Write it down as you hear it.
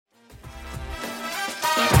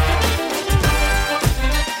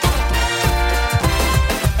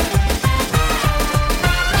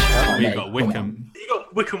Wycombe. You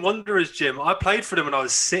got Wycombe Wanderers, Jim. I played for them when I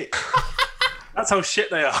was 6. That's how shit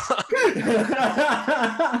they are.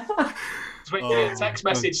 A text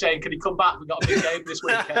message saying, "Can you come back? We've got a big game this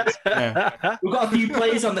weekend." Yeah. We've got a few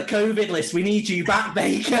players on the COVID list. We need you back,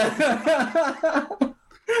 Baker.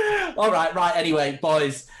 All right. Anyway,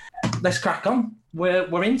 boys, let's crack on.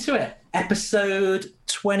 We're into it. Episode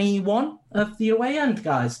 21 of the Away End,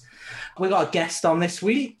 guys. We got a guest on this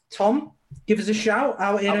week. Tom, give us a shout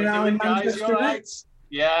out in and out in Manchester. You all right?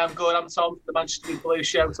 Yeah, I'm good. I'm Tom, the Manchester Blue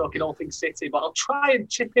Show, talking all things City, but I'll try and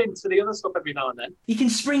chip into the other stuff every now and then. You can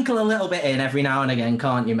sprinkle a little bit in every now and again,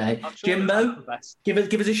 can't you, mate? Jimbo, give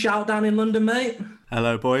us a shout down in London, mate.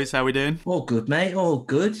 Hello, boys. How we doing? All good, mate. All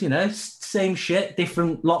good. You know, same shit,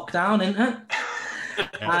 different lockdown, isn't it?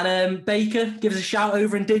 And Baker, give us a shout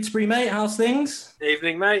over in Didsbury, mate. How's things?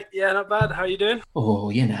 Evening, mate. Yeah, not bad. How you doing? Oh,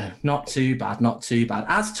 you know, not too bad.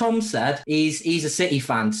 As Tom said, he's a City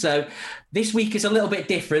fan. So this week is a little bit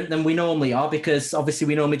different than we normally are because obviously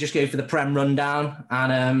we normally just go for the Prem rundown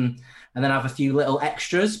and then have a few little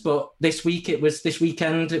extras. But this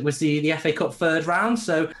weekend it was the FA Cup third round.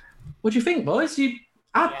 So what do you think, boys?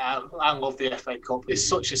 Yeah, I love the FA Cup. It's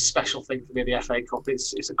such a special thing for me, the FA Cup.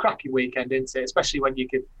 It's a cracking weekend, isn't it? Especially when you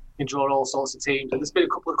can draw all sorts of teams. And there's been a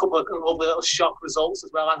couple of lovely little shock results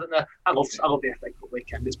as well, hasn't there? I love the FA Cup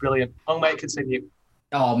weekend. It's brilliant. Long may it continue.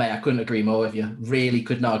 Oh, mate, I couldn't agree more with you. Really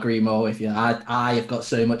could not agree more with you. I have got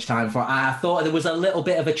so much time for it. I thought there was a little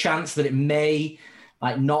bit of a chance that it may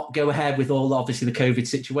not go ahead with all, obviously, the COVID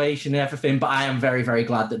situation and everything, but I am very, very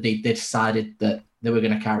glad that they decided that they were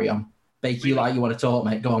going to carry on. Baker, you want to talk,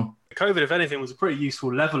 mate? Go on. COVID, if anything, was a pretty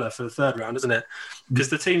useful leveler for the third round, isn't it? Because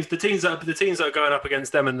the teams that are going up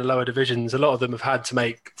against them in the lower divisions, a lot of them have had to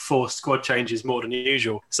make forced squad changes more than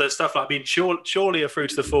usual. So stuff like surely are through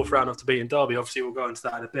to the fourth round after beating Derby. Obviously, we'll go into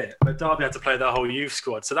that in a bit. But Derby had to play their whole youth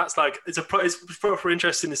squad, so that's it's proper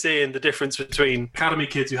interesting to see in the difference between academy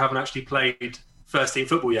kids who haven't actually played first team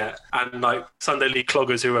football yet and Sunday league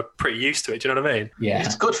cloggers who are pretty used to it. Do you know what I mean? Yeah.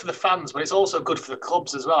 It's good for the fans, but it's also good for the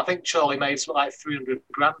clubs as well. I think Charlie made something like 300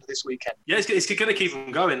 grand this weekend. Yeah, it's going to keep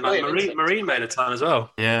them going. Marine made a ton as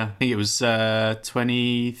well. Yeah, I think it was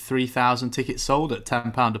 23,000 tickets sold at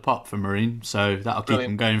 £10 a pop for Marine, so that'll keep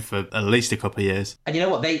them going for at least a couple of years. And you know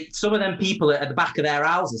what? Some of them people at the back of their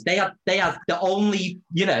houses, they have the only,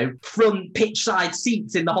 front pitch side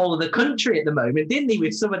seats in the whole of the country at the moment, didn't they?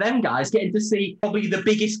 With some of them guys getting to see probably the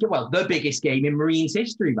biggest game in Marine's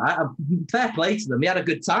history, right? Fair play to them. They had a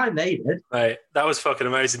good time, they did. Right, that was fucking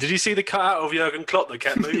amazing. Did you see the cutout of Jurgen Klopp that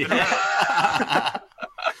kept moving?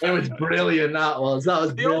 It was brilliant, that was. They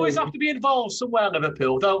brilliant. Always have to be involved somewhere in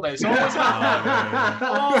Liverpool, don't they? It's always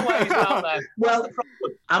always down there. Well,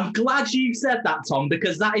 I'm glad you said that, Tom,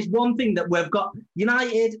 because that is one thing that we've got.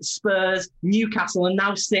 United, Spurs, Newcastle, and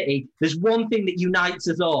now City. There's one thing that unites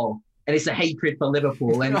us all. And it's a hatred for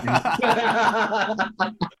Liverpool, isn't it? What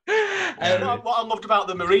I loved about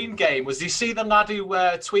the Marine game was, you see the lad who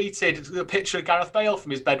tweeted a picture of Gareth Bale from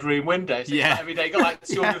his bedroom window? So every day, got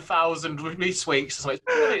 200,000 retweets. So it's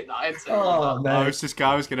brilliant, that, isn't it?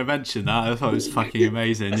 I was going to mention that. I thought it was fucking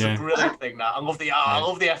amazing. It's a brilliant thing, that. I love the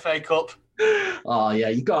FA Cup. Oh yeah,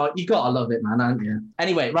 you got to love it, man, haven't you?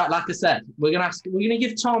 Anyway, right, like I said, we're gonna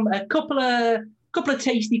give Tom a couple of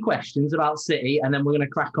tasty questions about City, and then we're going to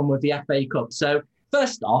crack on with the FA Cup. So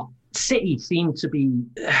first off, City seemed to be...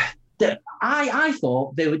 I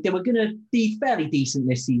thought they were going to be fairly decent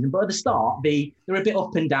this season, but at the start, they're a bit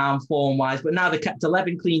up and down form-wise, but now they kept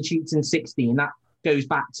 11 clean sheets in 16. That goes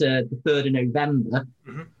back to the 3rd of November.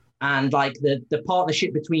 Mm-hmm. And the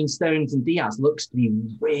partnership between Stones and Diaz looks to be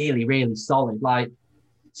really, really solid.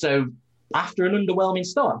 So after an underwhelming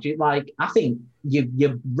start, I think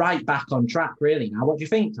you're right back on track, really, now. What do you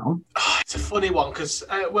think, Tom? It's a funny one, because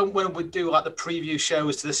when we do the preview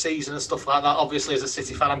shows to the season and stuff like that, obviously as a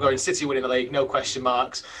City fan, I'm going City winning the league, no question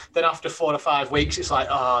marks. Then after 4 or 5 weeks, it's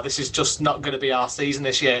this is just not going to be our season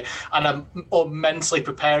this year. And I'm mentally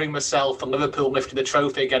preparing myself for Liverpool lifting the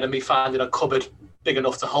trophy again and me finding a cupboard big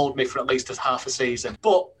enough to hold me for at least half a season.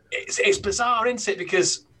 But it's bizarre, isn't it?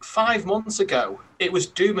 Because 5 months ago, it was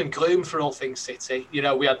doom and gloom for all things City.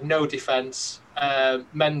 We had no defence.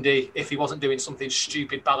 Mendy, if he wasn't doing something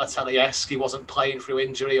stupid Balotelli-esque, he wasn't playing through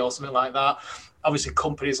injury or something like that. Obviously,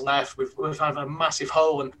 Kompany's left. We've had a massive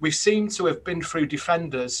hole, and we seem to have been through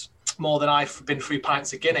defenders more than I've been through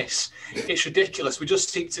pints of Guinness. It's ridiculous. We're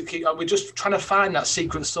just trying to find that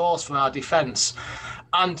secret sauce from our defence.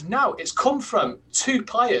 And now it's come from 2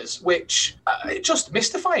 players, which just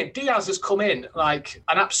mystifying. Diaz has come in like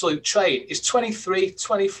an absolute train. He's 23,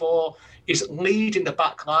 24. He's leading the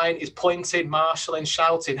back line. He's pointing, marshalling,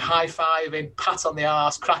 shouting, high-fiving, pat on the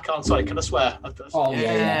arse, crack on. Sorry, can I swear? Oh,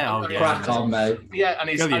 yeah. Crack on, mate. Yeah, and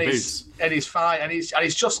he's fine. And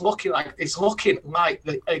he's just looking like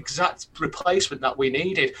the exact replacement that we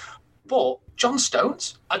needed. But John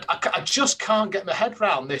Stones, I just can't get my head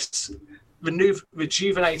around this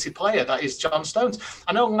rejuvenated player that is John Stones.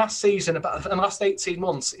 I know last season, in the last 18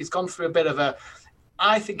 months, he's gone through a bit of a...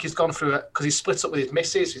 I think he's gone through it because he's split up with his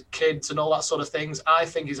missus, his kids and all that sort of things. I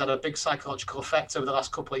think he's had a big psychological effect over the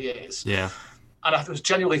last couple of years. Yeah. And I was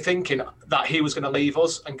genuinely thinking that he was going to leave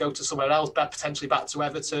us and go to somewhere else, potentially back to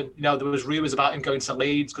Everton. You know, there was rumours about him going to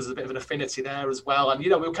Leeds because there's a bit of an affinity there as well. And, you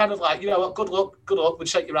know, we were kind of like, you know what, good luck, we'll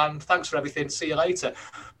shake your hand, thanks for everything, see you later.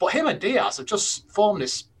 But him and Diaz have just formed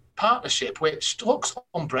this partnership which looks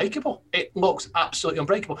unbreakable. It looks absolutely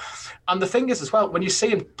unbreakable. And the thing is as well, when you see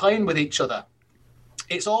them playing with each other,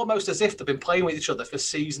 it's almost as if they've been playing with each other for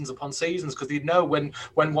seasons upon seasons, because you know when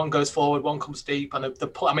one goes forward, one comes deep. And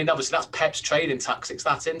I mean, obviously that's Pep's trading tactics,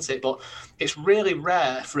 that isn't it? But it's really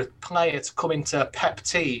rare for a player to come into a Pep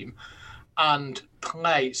team and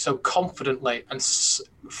play so confidently and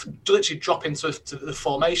literally drop into the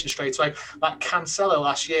formation straight away. Like Cancelo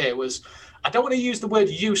last year was, I don't want to use the word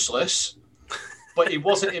useless, but he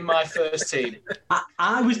wasn't in my first team.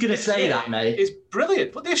 I was going to say that, mate. It's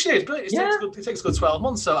brilliant. But this year is brilliant. It takes a good 12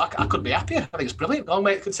 months, so I couldn't be happier. I think it's brilliant. Long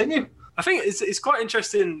way to continue. I think it's quite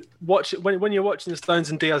interesting when you're watching the Stones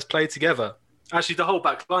and Diaz play together. Actually, the whole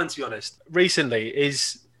back line, to be honest, recently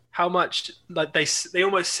is how much like they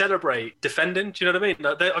almost celebrate defending. Do you know what I mean?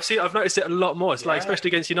 Like I've noticed it a lot more. It's like especially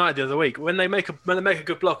against United the other week when they make a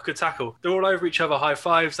good block, a good tackle, they're all over each other, high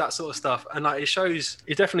fives, that sort of stuff. And like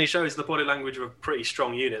it definitely shows the body language of a pretty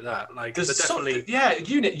strong unit. That like there's definitely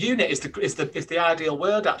unit is the ideal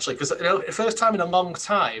word actually, because you know, the first time in a long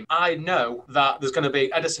time I know that there's going to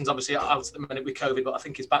be Edison's obviously out at the minute with COVID, but I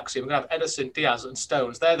think he's back soon. We're going to have Edison, Diaz, and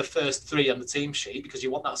Stones. They're the first three on the team sheet because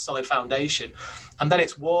you want that solid foundation, and then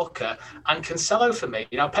it's Walker and Cancelo for me.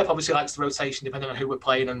 You know, Pep obviously likes the rotation depending on who we're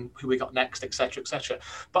playing and who we got next, etc., etc.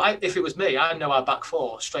 But if it was me, I know our back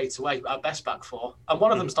four straight away, our best back four, and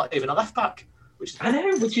one of them's not even a left back. Which is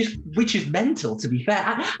mental. To be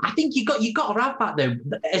fair, I think you got to have that though.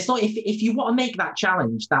 It's like if you want to make that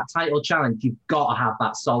challenge, that title challenge, you've got to have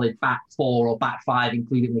that solid back four or back five,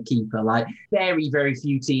 including the keeper. Like very, very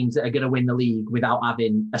few teams that are going to win the league without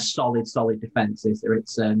having a solid defence. It's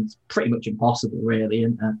pretty much impossible, really,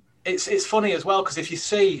 isn't it? It's funny as well because if you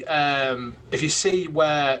see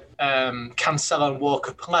where Cancelo and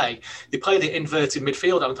Walker play, they play the inverted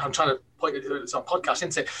midfield. I'm trying to point it's on podcast,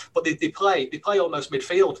 isn't it? But they play almost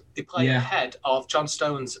midfield. They play ahead of John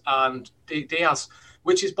Stones and Diaz,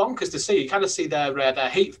 which is bonkers to see. You kind of see their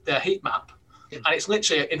heat map. And it's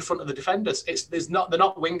literally in front of the defenders. They're not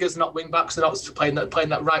wingers, not wing backs. They're not playing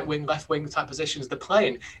that right wing, left wing type positions. They're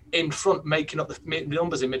playing in front, making up the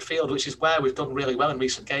numbers in midfield, which is where we've done really well in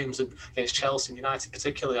recent games against Chelsea and United,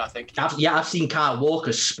 particularly. I think. I've seen Kyle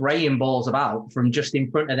Walker spraying balls about from just in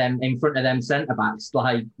front of them centre backs,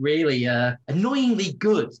 like really annoyingly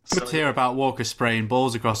good. Good to hear about Walker spraying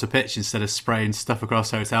balls across the pitch instead of spraying stuff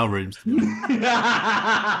across hotel rooms.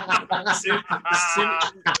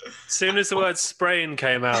 Soon as the word spraying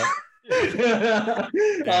came out.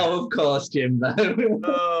 Oh, of course, Jimbo. Him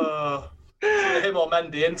or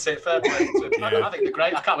Mendy, isn't it? Fair play to him. I think they're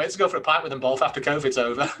great. I can't wait to go for a pint with them both after COVID's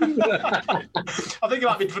over. I think he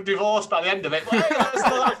might be divorced by the end of it. But hey, let's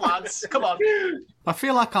still have lads. Come on. I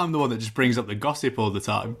feel like I'm the one that just brings up the gossip all the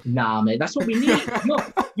time. Nah, mate, that's what we need.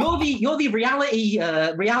 You're the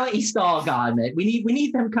reality star guy, mate. We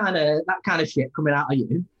need that kind of shit coming out of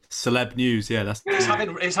you. Celeb news, yeah. That's he's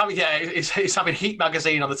having Heat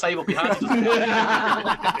magazine on the table behind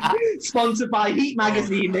him. Sponsored by Heat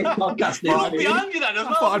magazine. This podcast is behind you then as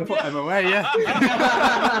well. I thought I'd put them away, yeah.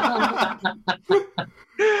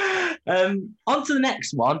 On to the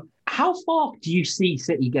next one. How far do you see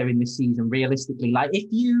City going this season realistically? Like,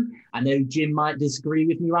 I know Jim might disagree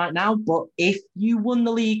with me right now, but if you won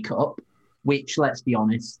the League Cup, which let's be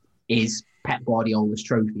honest is Pep Guardiola's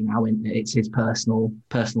trophy now, isn't it? It's his personal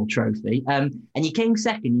trophy. And you came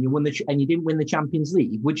second, and you didn't win the Champions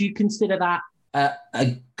League. Would you consider that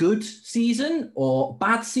a good season or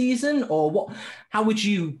bad season, or what? How would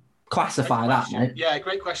you classify that, mate? Yeah,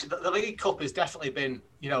 great question. The League Cup has definitely been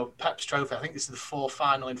Pep's Trophy. I think this is the fourth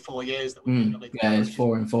final in 4 years that we've been in the league. Yeah, it's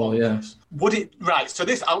 4 and 4. Yeah. Would it right? So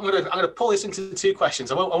this, I'm gonna pull this into two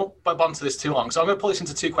questions. I won't bob to this too long. So I'm gonna pull this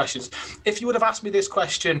into two questions. If you would have asked me this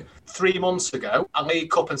question 3 months ago, at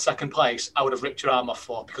League Cup and second place, I would have ripped your arm off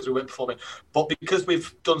for, because we weren't performing. But because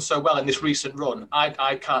we've done so well in this recent run,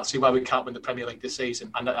 I can't see why we can't win the Premier League this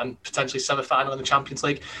season and potentially semi-final in the Champions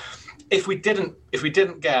League. If we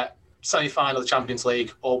didn't get semi-final of the Champions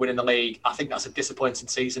League or winning the league, I think that's a disappointing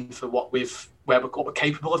season for what we're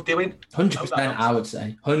capable of doing. 100%, I would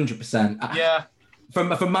say 100%. Yeah.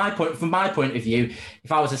 From my point of view,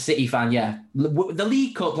 if I was a City fan, yeah, the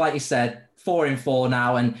League Cup, like you said, 4 and 4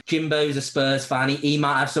 now, and Jimbo's a Spurs fan. He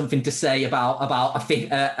might have something to say about I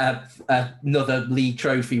think another league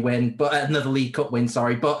trophy win, but another League Cup win.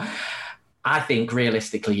 Sorry, but I think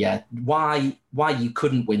realistically, yeah, why you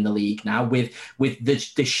couldn't win the league now with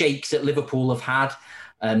the shakes that Liverpool have had.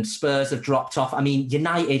 Spurs have dropped off. I mean,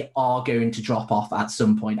 United are going to drop off at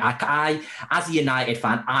some point. I as a United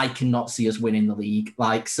fan, I cannot see us winning the league.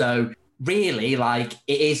 So really,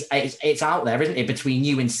 it's out there, isn't it, between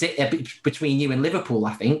you and Liverpool?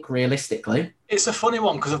 I think realistically. It's a funny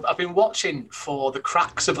one because I've been watching for the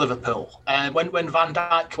cracks of Liverpool. When Van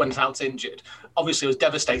Dijk went out injured, obviously I was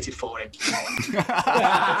devastated for him. For me,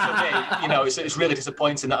 it's really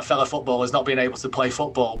disappointing that a fellow footballer has not been able to play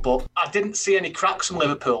football. But I didn't see any cracks from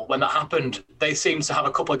Liverpool when that happened. They seemed to have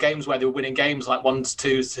a couple of games where they were winning games like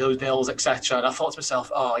 1-2, 2-0, etc. And I thought to myself,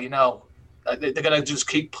 they're going to just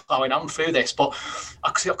keep ploughing on through this. But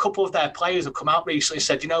I see a couple of their players have come out recently and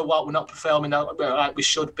said, you know what, we're not performing like we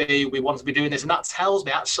should be. We want to be doing this. And that tells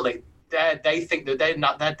me, actually, they think that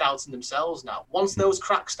they're doubting themselves now. Once those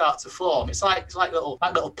cracks start to form, it's like little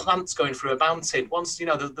plants going through a mountain. Once,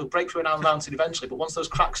 they'll break through a mountain eventually, but once those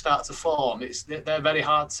cracks start to form, they're very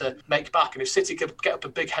hard to make back. And if City could get up a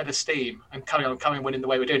big head of steam and carry on winning the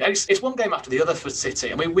way we're doing, it's one game after the other for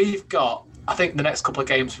City. I mean, we've got, I think the next couple of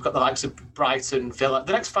games, we've got the likes of Brighton, Villa.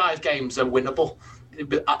 The next 5 games are winnable.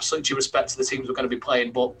 With absolute due respect to the teams we're going to be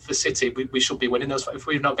playing, but for City, we should be winning those. If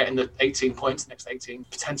we're not getting the 18 points, the next 18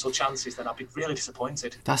 potential chances, then I'd be really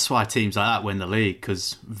disappointed. That's why teams like that win the league,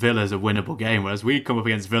 because Villa's a winnable game, whereas we'd come up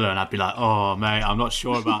against Villa and I'd be like, oh, mate, I'm not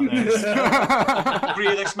sure about this.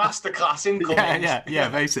 Realist masterclass incoming. Yeah,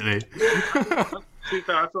 basically. To be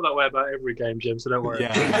fair, I feel that way about every game, Jim, so don't worry.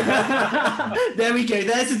 Yeah. There we go.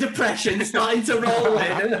 There's a depression starting to roll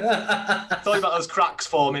in. Thought about those cracks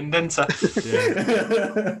forming, didn't I?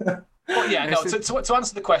 Yeah. But yeah, no, to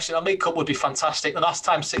answer the question, a League Cup would be fantastic. The last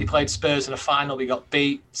time City played Spurs in a final, we got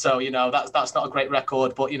beat. So, that's not a great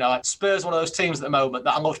record. But, Spurs one of those teams at the moment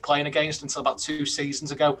that I loved playing against until about 2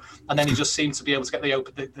 seasons ago. And then you just seem to be able to get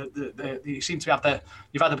you seem to have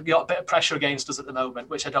you've had a bit of pressure against us at the moment,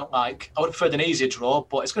 which I don't like. I would have preferred an easier draw,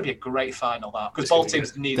 but it's going to be a great final, that. Because both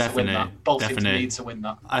teams need to win that. Both teams need to win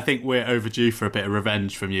that. I think we're overdue for a bit of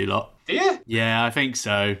revenge from you lot. Do you? Yeah, I think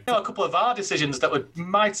so. A couple of our decisions that were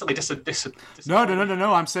mightily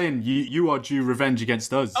No. I'm saying you are due revenge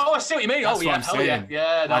against us. Oh, I see what you mean. That's hell yeah.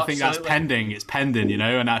 Yeah, no, I think that's pending. It's pending,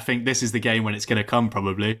 and I think this is the game when it's going to come,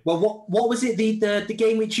 probably. Well, what was it? The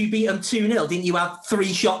game which you beat them 2-0? Didn't you have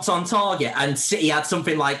 3 shots on target and City had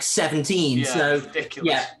something like 17? Yeah, so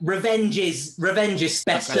ridiculous. Yeah, revenge is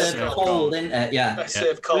best served cold, isn't it? Yeah, best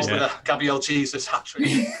served cold with a Gabriel Jesus hat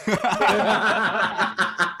trick.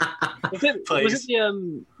 It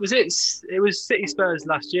was City Spurs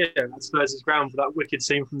last year at Spurs' ground for that wicked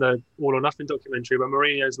scene from the All or Nothing documentary where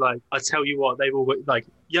Mourinho's like, I tell you what, they've all got like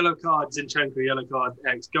yellow card Zinchenko, yellow card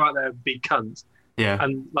X, go out there and be cunts. Yeah.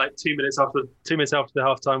 And like 2 minutes after the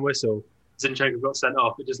halftime whistle, Zinchenko got sent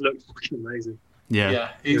off. It just looked fucking amazing. Yeah.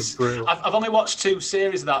 I've only watched 2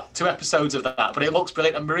 episodes of that, but it looks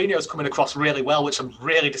brilliant. And Mourinho's coming across really well, which I'm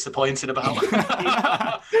really disappointed about.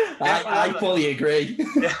 I fully agree.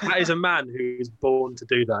 That is a man who is born to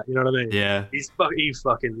do that. You know what I mean? Yeah. He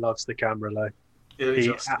fucking loves the camera, like.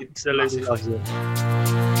 He absolutely loves it.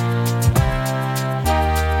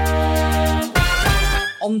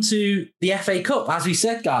 On to the FA Cup, as we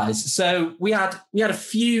said, guys. So we had a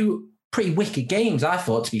few pretty wicked games, I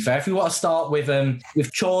thought, to be fair. If we want to start with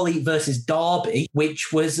Chorley versus Derby,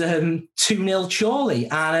 which was 2-0 Chorley.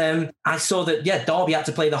 And I saw that, Derby had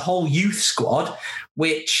to play the whole youth squad,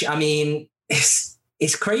 which, I mean, it's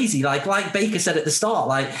crazy. Like Baker said at the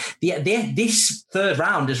start, this third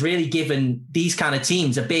round has really given these kind of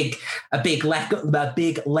teams a big leg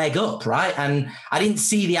up, right? And I didn't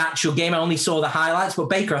see the actual game. I only saw the highlights. But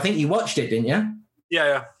Baker, I think you watched it, didn't you?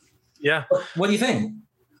 Yeah. What do you think?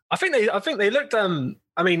 I think they looked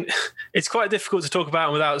I mean, it's quite difficult to talk about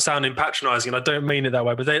them without sounding patronising, and I don't mean it that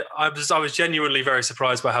way. But I was genuinely very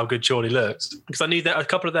surprised by how good Chorley looks, because I knew that a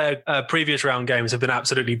couple of their previous round games have been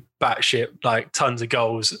absolutely batshit, like tons of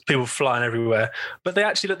goals, people flying everywhere. But they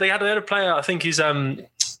had a player, I think he's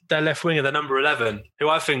their left winger, their number 11, who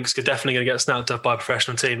I think is definitely going to get snapped up by a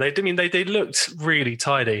professional team. They looked really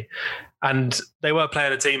tidy. And they were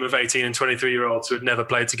playing a team of 18 and 23-year-olds who had never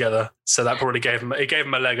played together. So that probably gave them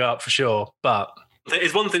a leg up for sure. But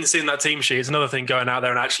it's one thing seeing that team sheet. It's another thing going out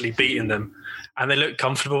there and actually beating them. And they look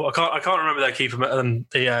comfortable. I can't remember their keeper,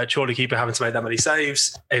 the Chorley keeper having to make that many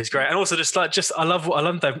saves. It was great. And also I love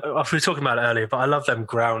them. We were talking about it earlier, but I love them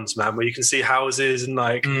grounds, man, where you can see houses and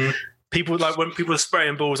like... People, like when people are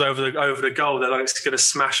spraying balls over the goal, they're like it's going to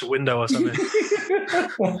smash a window or something.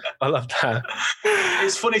 I love that.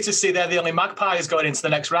 It's funny to see they're the only Magpies going into the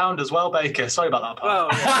next round as well, Baker. Sorry about that, pal.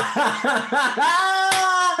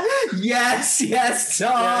 Yes,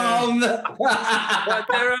 Tom. Yeah.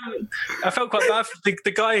 I felt quite bad for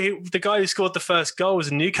the guy who scored the first goal was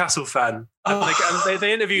a Newcastle fan. And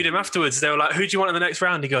they interviewed him afterwards. They were like, "Who do you want in the next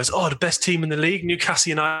round?" He goes, "Oh, the best team in the league, Newcastle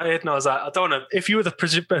United." And I was like, "I don't want to." If you were the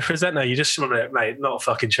presenter, you just want it, mate. Not a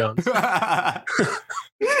fucking chance.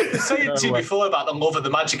 Saying to you before about the love and the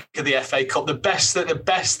magic of the FA Cup, the best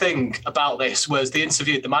thing about this was they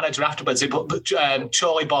interviewed the manager afterwards.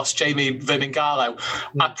 Chorley boss Jamie Vermingalo,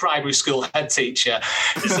 my primary school head teacher.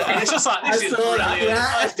 And it's just like, this is brilliant.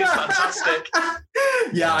 This is fantastic.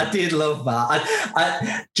 Yeah, I did love that.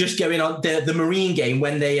 I just going on the Marine game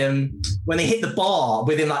when they hit the bar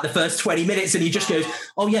within like the first 20 minutes, and he just goes,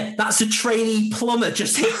 "Oh yeah, that's a trainee plumber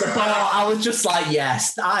just hit the bar." I was just like,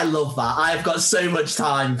 yes, I love that. I've got so much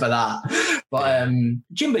time for that. But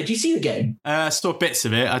Jimbo, did you see the game? I saw bits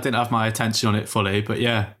of it. I didn't have my attention on it fully, but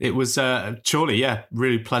yeah, it was Chorley. Yeah,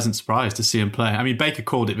 really pleasant surprise to see him play. I mean, Baker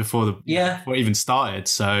called it before it even started,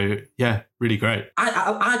 so yeah, really great.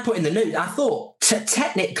 I put in the note, I thought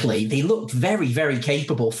technically they looked very, very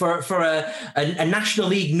capable for a National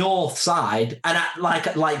League North side. And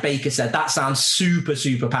like Baker said, that sounds super,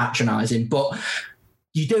 super patronising, but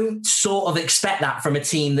you don't sort of expect that from a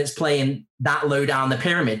team that's playing that low down the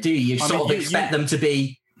pyramid, do you? You expect them to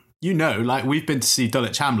be... You know, like we've been to see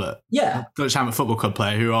Dulwich Hamlet. Yeah. Dulwich Hamlet Football Club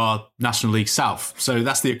player who are National League South. So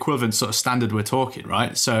that's the equivalent sort of standard we're talking,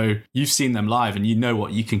 right? So you've seen them live and you know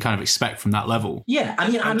what you can kind of expect from that level. Yeah,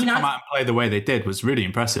 to come out and play the way they did was really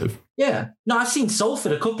impressive. Yeah. No, I've seen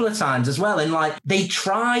Salford a couple of times as well. And like they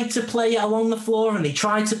tried to play it along the floor and they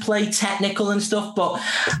tried to play technical and stuff. But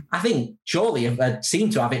I think Chorley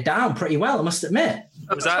seemed to have it down pretty well, I must admit.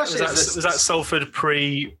 Was that Salford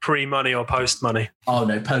pre-money or post-money? Oh,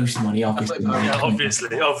 no, post-money, obviously. Yeah,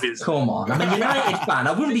 obviously. Come on. I'm a United fan.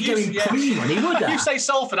 I wouldn't be going pre-money, would I? You say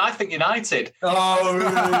Salford, I think United. Oh,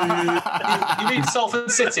 you mean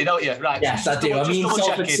Salford City, don't you? Right. Yes, I do. I mean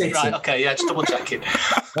Salford City. Right, okay, yeah, just double checking.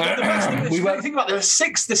 Think about the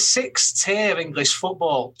sixth tier English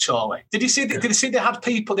football, Charlie. Did you see they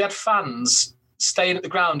had fans staying at the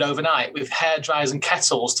ground overnight with hair dryers and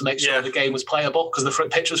kettles to make sure the game was playable because the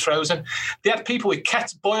pitch was frozen? They had people with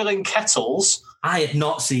boiling kettles. I had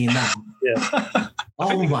not seen that. Yeah.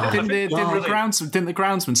 Oh my! Didn't the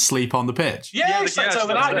groundsman sleep on the pitch? Yeah, he slept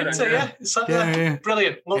overnight, didn't he? Yeah.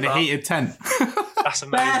 Brilliant. Love in a heated tent. That's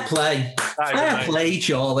amazing. Fair play,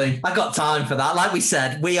 Charlie. I got time for that. Like we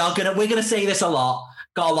said, we're gonna say this a lot.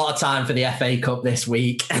 Got a lot of time for the FA Cup this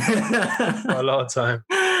week. Got a lot of time.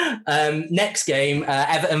 Next game,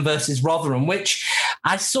 Everton versus Rotherham, which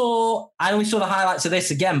I only saw the highlights of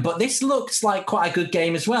this again, but this looks like quite a good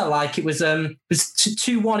game as well. Like it was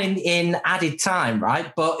 2-1 in added time,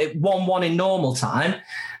 right? But it 1-1 in normal time.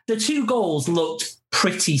 The two goals looked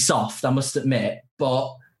pretty soft, I must admit.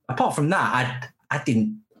 But apart from that, I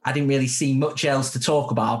didn't really see much else to talk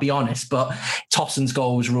about, I'll be honest. But Tosson's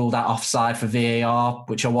goal was ruled out offside for VAR,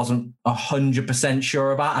 which I wasn't 100%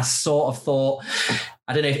 sure about. I sort of thought,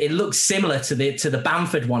 I don't know, it looked similar to the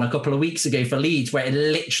Bamford one a couple of weeks ago for Leeds, where it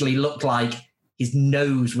literally looked like his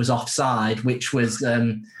nose was offside, which is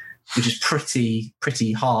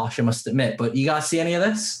pretty harsh, I must admit. But you guys see any of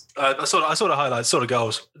this? I saw the highlights, saw the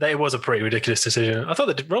goals. It was a pretty ridiculous decision. I thought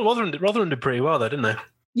that Rotherham did pretty well, though, didn't they?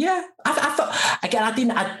 Yeah, I thought again.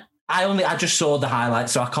 I just saw the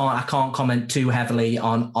highlights, so I can't comment too heavily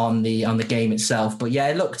on the game itself. But yeah,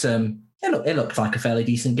 it looked like a fairly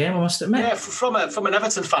decent game, I must admit. Yeah, from an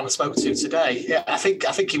Everton fan I spoke to today, yeah, I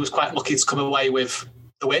think he was quite lucky to come away with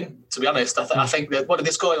the win. To be honest, I think that what did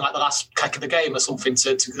they score in like the last kick of the game or something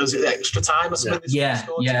to was it extra time or something? Yeah.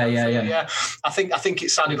 I think it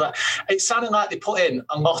sounded like they put in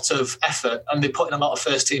a lot of effort and they put in a lot of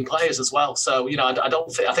first team players as well. So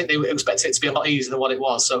I think they expected it to be a lot easier than what it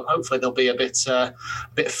was. So hopefully they'll be a bit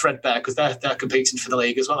threadbare because they're competing for the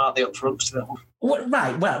league as well, aren't they? Up front still.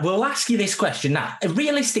 Right. Well, we'll ask you this question now.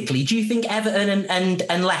 Realistically, do you think Everton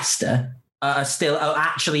and Leicester are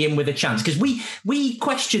actually in with a chance? Because we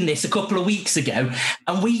questioned this a couple of weeks ago,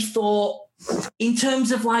 and we thought, in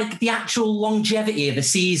terms of like the actual longevity of the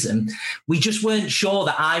season, we just weren't sure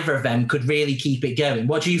that either of them could really keep it going.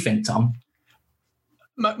 What do you think, Tom?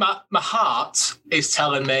 My heart is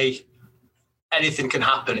telling me anything can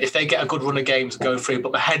happen if they get a good run of games and go through,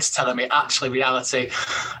 but my head's telling me actually reality,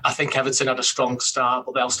 I think Everton had a strong start,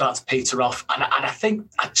 but they'll start to peter off. And I think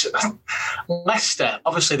Leicester,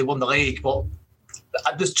 obviously they won the league, but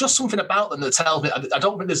there's just something about them that tells me I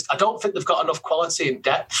don't think they've got enough quality and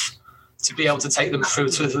depth to be able to take them through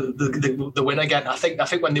to the win again. I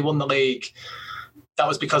think when they won the league, that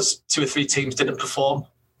was because 2 or 3 teams didn't perform.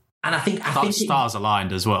 And I think stars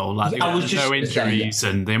aligned as well. Like no injuries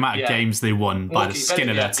and the amount of games they won by the skin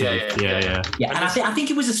of their teeth. Yeah. And I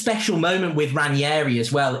think it was a special moment with Ranieri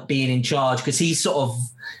as well, being in charge, because he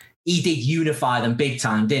did unify them big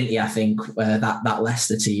time, didn't he? I think that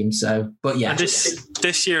Leicester team. So, but yeah, and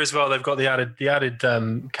this year as well, they've got the added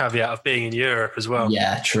caveat of being in Europe as well.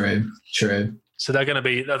 Yeah, true. So they're going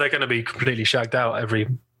to be completely shagged out every.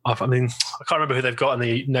 I mean, I can't remember who they've got in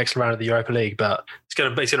the next round of the Europa League, but it's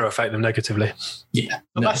going to affect them negatively. Yeah.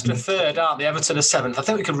 Leicester are 3rd, aren't they? Everton are 7th. I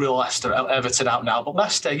think we can rule Everton out now. But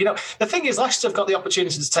Leicester, the thing is, Leicester have got the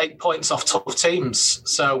opportunity to take points off tough teams.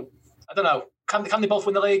 So, I don't know. Can they both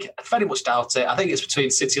win the league? I very much doubt it. I think it's between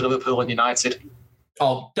City, Liverpool and United.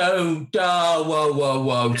 Oh,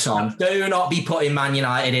 whoa, Tom. Do not be putting Man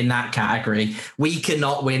United in that category. We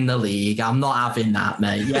cannot win the league. I'm not having that,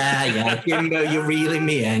 mate. Yeah. Jimbo, you're reeling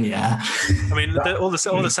me in, yeah. I mean, all the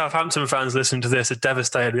Southampton fans listening to this are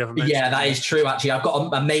devastated we haven't mentioned Yeah, that is true, actually. I've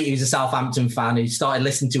got a mate who's a Southampton fan who started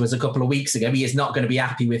listening to us a couple of weeks ago. He is not going to be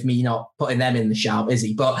happy with me not putting them in the shout, is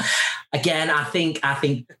he? But again, I think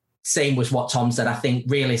same was what Tom said. I think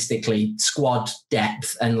realistically, squad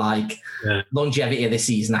depth and longevity of this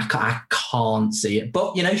season, I can't see it.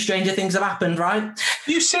 But, stranger things have happened, right?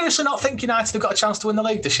 Do you seriously not think United have got a chance to win the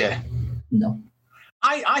league this year? No.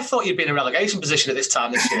 I thought you'd be in a relegation position at this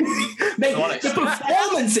time this year. Mate,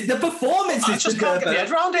 the performance I just can't get my head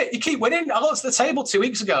around it. You keep winning. I looked at the table 2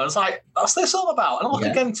 weeks ago and I was like, what's this all about? And I look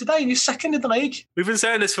again today and you're 2nd in the league. We've been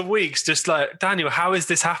saying this for weeks, just like, Daniel, how is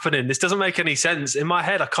this happening? This doesn't make any sense. In my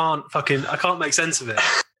head, I can't make sense of it.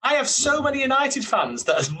 I have so many United fans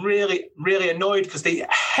that are really, really annoyed because they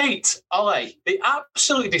hate Ole. They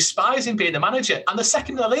absolutely despise him being the manager. And the 2nd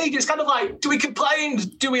in the league, it's kind of like, do we complain?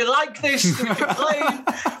 Do we like this? Do we complain?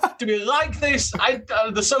 Do we like this?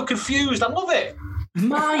 They're so confused. I love it.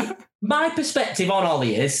 My perspective on Ole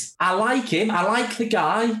is, I like him. I like the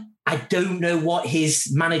guy. I don't know what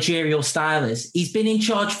his managerial style is. He's been in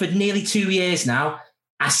charge for nearly 2 years now.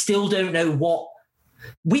 I still don't know what.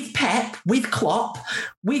 With Pep, with Klopp,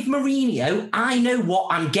 with Mourinho, I know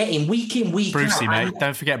what I'm getting week in, week Brucey, out. mate.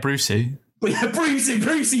 Don't forget Brucey.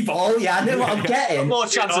 Brucey ball, yeah, I know what I'm getting. More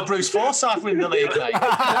chance of Bruce Forsyth winning the league, mate.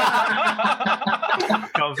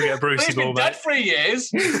 Can't forget Brucey ball, mate. He's been dead 3 years.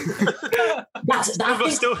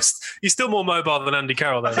 He's still more mobile than Andy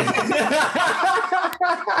Carroll, though.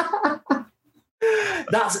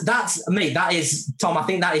 That's mate. That is Tom. I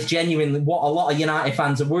think that is genuinely what a lot of United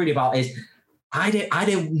fans are worried about. Is I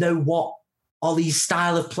don't know what Ole's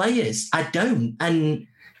style of play is. I don't, and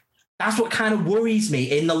that's what kind of worries me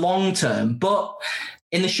in the long term. But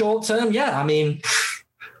in the short term, yeah, I mean,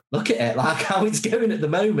 look at it, like how it's going at the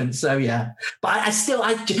moment. So yeah, but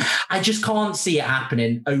I just can't see it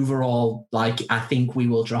happening overall. Like I think we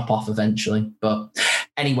will drop off eventually. But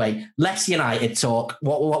anyway, less United talk.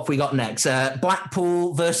 What have we got next?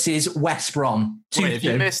 Blackpool versus West Brom. Wait, if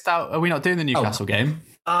you missed out, are we not doing the Newcastle game?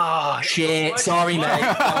 Oh, shit. Sorry, mate.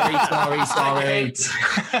 Sorry.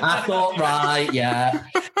 I thought, right, yeah.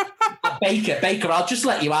 Baker, I'll just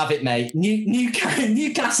let you have it, mate.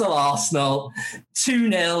 Newcastle Arsenal,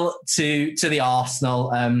 2-0 to the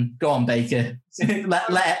Arsenal. Go on, Baker.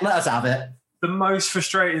 let us have it. The most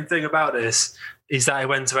frustrating thing about this is that it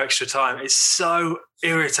went to extra time. It's so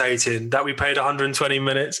irritating that we paid 120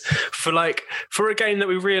 minutes for a game that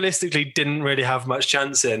we realistically didn't really have much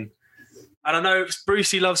chance in. And I know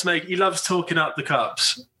Brucey loves talking up the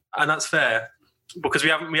cups, and that's fair because we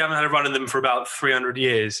haven't had a run in them for about 300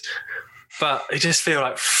 years. But I just feel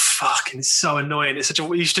like fucking it's so annoying. You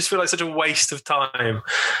just feel like such a waste of time.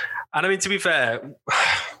 And I mean, to be fair,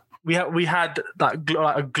 we had that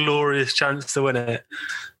like a glorious chance to win it.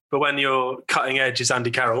 But when your cutting edge is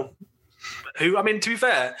Andy Carroll, who, I mean, to be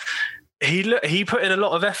fair, he put in a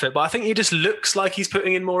lot of effort, but I think he just looks like he's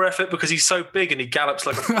putting in more effort because he's so big and he gallops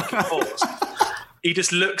like a fucking horse. He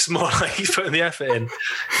just looks more like he's putting the effort in.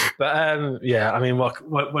 But yeah, I mean, what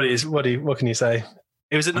can you say?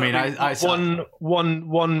 It was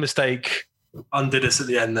one mistake undid us at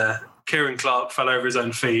the end there. Kieran Clark fell over his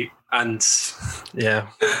own feet, and yeah.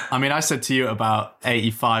 I mean, I said to you about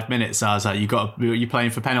 85 minutes, I was like, you're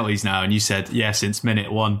playing for penalties now, and you said, yeah, since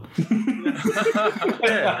minute 1.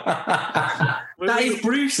 That is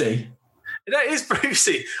Brucey. That is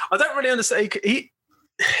Brucey. I don't really understand.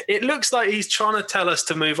 It looks like he's trying to tell us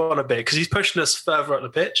to move on a bit because he's pushing us further up the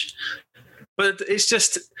pitch. But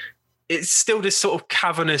it's still this sort of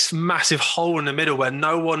cavernous, massive hole in the middle where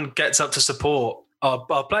no one gets up to support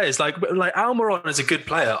our players. Like Almiron is a good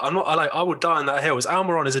player. I would die on that hill.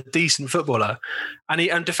 Almiron is a decent footballer,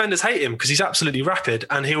 and defenders hate him because he's absolutely rapid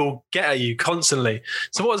and he will get at you constantly.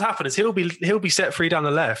 So what has happened is he'll be set free down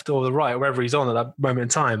the left or the right, wherever he's on at that moment in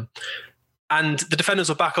time. And the defenders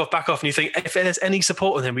will back off, and you think, if there's any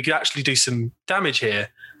support on him, we could actually do some damage here.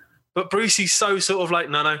 But Brucey's so sort of like,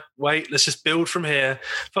 no, wait, let's just build from here.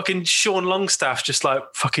 Fucking Sean Longstaff just like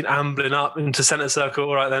fucking ambling up into centre circle.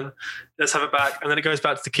 All right, then, let's have it back. And then it goes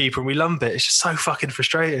back to the keeper and we lump it. It's just so fucking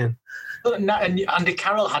frustrating. And Andy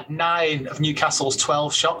Carroll had 9 of Newcastle's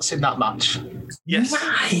 12 shots in that match. Yes.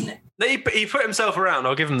 9? He put himself around,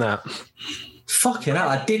 I'll give him that. Fucking hell,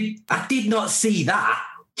 I did not see that.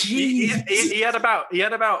 He had about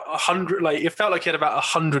 100, like it felt like he had about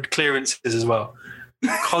 100 clearances as well.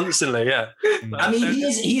 Constantly, yeah. I mean,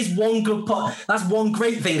 he is one good pot. That's one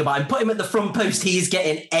great thing about him. Put him at the front post, he is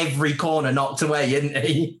getting every corner knocked away, isn't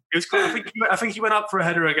he? It was cool. I think he went up for a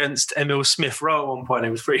header against Emil Smith Rowe at one point. It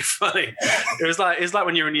was pretty funny. It was like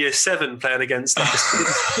when you're in year 7 playing against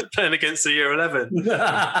the year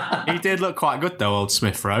 11. He did look quite good though, old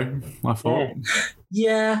Smith Rowe, I thought.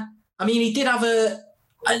 Yeah. I mean, he did have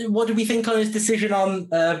what did we think on his decision on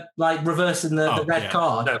reversing the red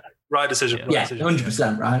card? No. Right decision. Yeah,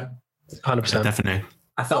 100%, right? 100%. Yeah, definitely.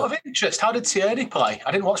 I thought of interest. How did Tierney play?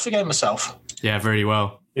 I didn't watch the game myself. Yeah, very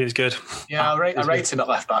well. He was good. Yeah, I rate him at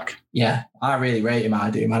left back. Yeah, I really rate him. I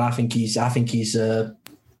do, man. I think he's up.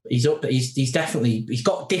 He's definitely. He's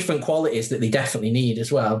got different qualities that they definitely need as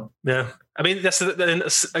well. Yeah, I mean,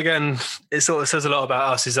 again, it sort of says a lot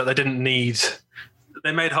about us. Is that they didn't need.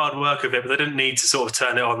 They made hard work of it, but they didn't need to sort of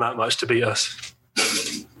turn it on that much to beat us.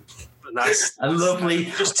 That's a lovely,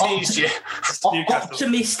 just teased you.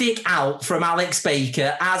 Optimistic out from Alex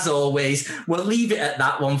Baker, as always. We'll leave it at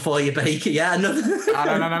that one for you, Baker. Yeah, no.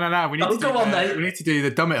 We need to do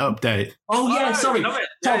the Dummett update. Oh yeah, sorry,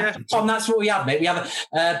 Tom. That's what we have, mate. We have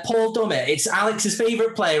Paul Dummett. It's Alex's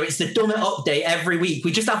favourite player. It's the Dummett update every week.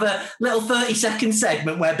 We just have a little 30-second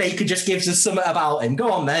segment where Baker just gives us something about him.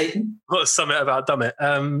 Go on, mate. What's something about Dummett?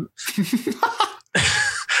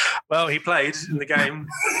 Well, he played in the game.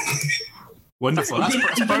 Wonderful.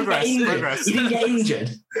 That's progress. He didn't get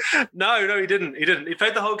injured. No, he didn't. He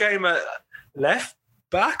played the whole game at left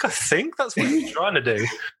back, I think. That's what he's trying to do.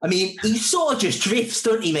 I mean, he sort of just drifts,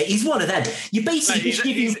 doesn't he, mate? He's one of them. You basically just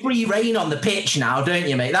give him free rein on the pitch now, don't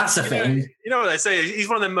you, mate? That's the thing. You know what they say? He's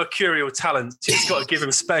one of them mercurial talents. You've just got to give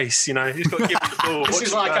him space, you know? You've just got to give him the ball. This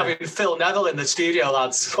is like having Phil Neville in the studio,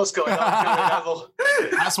 lads. What's going on, Phil Neville?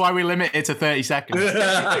 That's why we limit it to 30 seconds.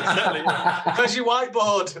 Exactly. Because you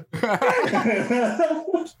whiteboard.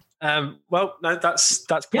 Well, no, that's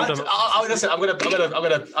listen, I'm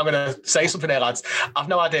gonna say something here, lads. I've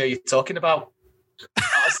no idea what you're talking about.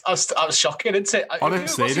 I was shocking, isn't it?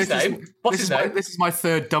 Honestly, what's his name? This is my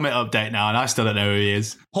third Dummett update now, and I still don't know who he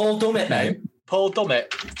is. Paul Dummett, mate. Paul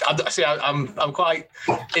Dummett. I'm quite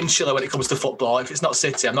insular when it comes to football. If it's not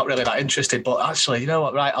City, I'm not really that interested. But actually, you know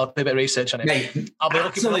what? Right, I'll do a bit of research on it. Mate, I'll be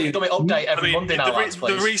looking for the Dummett update every Monday now, lads,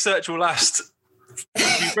 please. The research will last.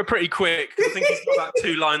 We're pretty quick. I think he's got about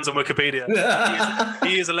 2 lines on Wikipedia.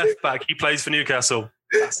 He is a left back. He plays for Newcastle.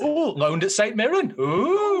 Oh, loaned at St Mirren.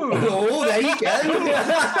 Ooh. Oh, there you go.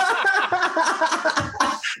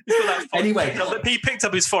 Anyway, he picked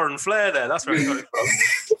up his foreign flair there. That's where he got it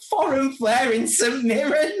from. Foreign flair in St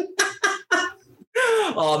Mirren.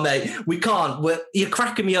 Oh, mate, we can't. You're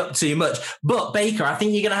cracking me up too much. But, Baker, I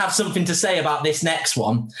think you're going to have something to say about this next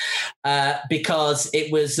one because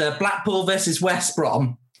it was Blackpool versus West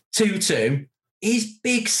Brom, 2-2. Is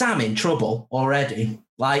Big Sam in trouble already?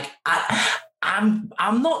 Like, I'm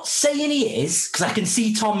not saying he is because I can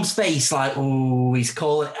see Tom's face like, oh, he's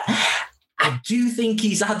calling. I do think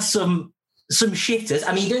he's had some shifters.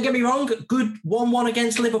 I mean, don't get me wrong, good 1-1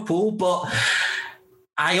 against Liverpool, but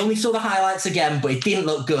I only saw the highlights again, but it didn't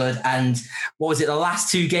look good. And what was it, the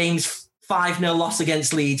last 2 games, 5-0 loss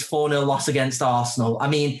against Leeds, 4-0 loss against Arsenal. I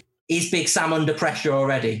mean, is Big Sam under pressure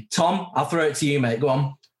already? Tom, I'll throw it to you, mate. Go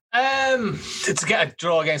on. To get a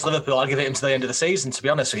draw against Liverpool, I'd give it him to the end of the season, to be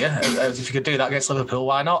honest with you. If you could do that against Liverpool,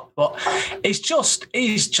 why not? But he is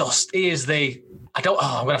the... I'm going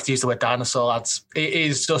to have to use the word dinosaur, lads.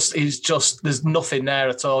 He's just, there's nothing there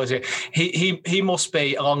at all, is he must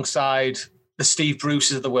be alongside the Steve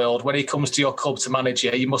Bruces of the world. When he comes to your club to manage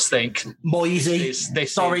you must think... Moisey.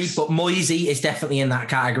 But Moisey is definitely in that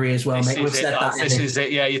category as well, mate. We've said that. This is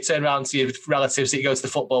it, yeah. You turn around to your relatives that you go to the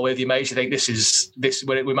football with, your mates, you think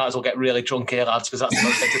we might as well get really drunk here, lads, because that's the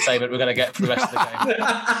most entertainment we're going to get for the rest of the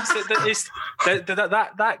game.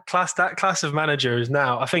 that class of manager is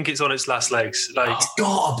now, I think it's on its last legs. Like, it's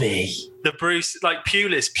gotta be. The Bruce, like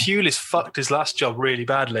Pulis fucked his last job really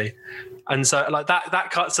badly. And so, like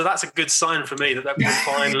so that's a good sign for me that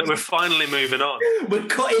we're finally moving on. We're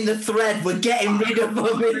cutting the thread. We're getting rid of them.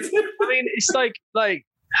 I mean, it's like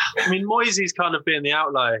Moisey's kind of being the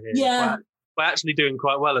outlier here. Yeah, by actually doing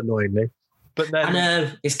quite well, annoyingly. But then I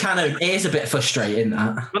know it is a bit frustrating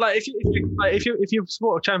that. But like, if you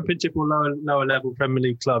support a Championship or lower level Premier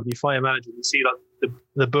League club, you find a manager, you see like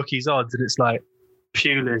the bookies odds, and it's like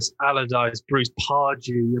Pulis, Allardyce, Bruce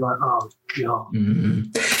Pardew. You're like, oh god.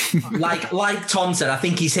 Mm-hmm. like Tom said, I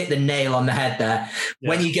think he's hit the nail on the head there. Yeah.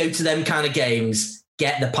 When you go to them kind of games,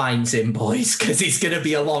 get the pints in, boys, because it's going to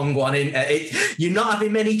be a long one. You're not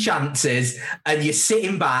having many chances, and you're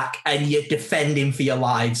sitting back and you're defending for your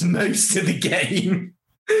lives most of the game.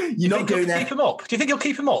 You're not going there. Keep him up. Do you think he'll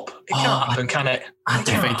keep him up? It can't happen, can it? I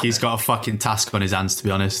think he's got a fucking task on his hands, to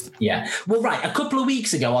be honest. Yeah. Well, right. A couple of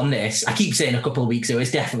weeks ago on this, I keep saying a couple of weeks ago,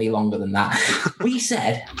 it's definitely longer than that. We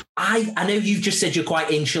said, I know you've just said you're quite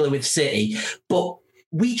insular with City, but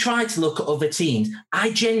we tried to look at other teams.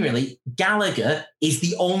 Gallagher is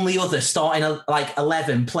the only other starting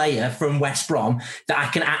 11 player from West Brom that I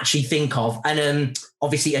can actually think of. And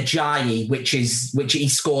obviously Ajayi, which he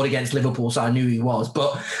scored against Liverpool, so I knew he was.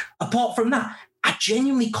 But apart from that, I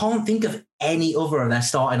genuinely can't think of any other of their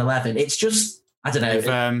starting 11. It's just, I don't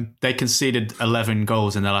know. They conceded 11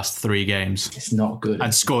 goals in their last 3 games. It's not good.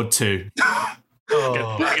 And scored 2.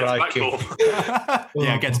 Oh, against Blackpool.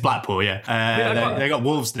 Yeah, against Blackpool, yeah. They got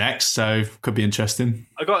Wolves next, so could be interesting.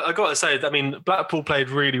 I got to say, I mean, Blackpool played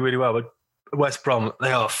really, really well, but West Brom,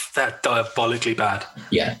 they're diabolically bad.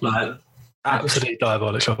 Yeah. Like, absolutely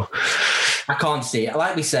diabolical. I can't see it.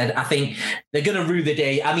 Like we said, I think they're going to rue the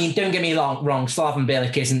day. I mean, don't get me wrong, Slaven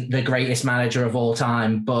Bilic isn't the greatest manager of all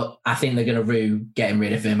time, but I think they're going to rue getting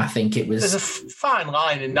rid of him. I think it was... There's a fine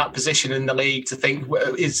line in that position in the league to think,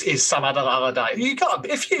 is Sam Allardyce...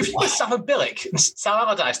 If you're Slaven Bilic and Sam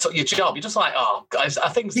Allardyce took your job, you're just like, oh, guys, I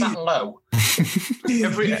think it's that low.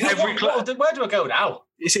 every club... Where do I go now?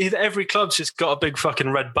 You see, every club's just got a big fucking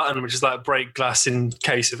red button, which is like break glass in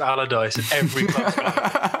case of Allardyce, and every club's got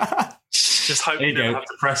it. Just hope you don't have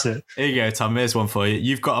to press it. Here you go, Tom. Here's one for you.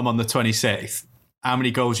 You've got them on the 26th. How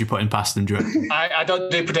many goals you putting past them, Drew? I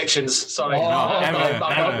don't do predictions. Sorry. I'm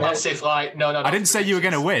not massive. No. I didn't say you were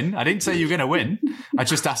going to win. I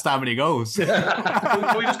just asked how many goals.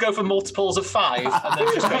 Can we just go for multiples of 5 and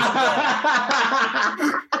then just go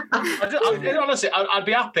honestly, I'd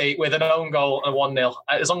be happy with an own goal and 1-0.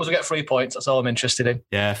 As long as we get 3 points, that's all I'm interested in.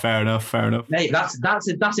 Yeah, fair enough. Mate, that's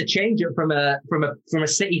a change up from a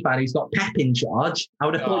City fan who's got Pep in charge. I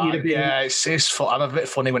would have thought you'd have been. Yeah, it's fun. I'm a bit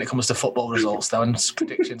funny when it comes to football results, though.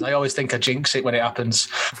 Predictions. I always think I jinx it when it happens.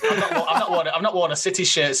 I've not worn a City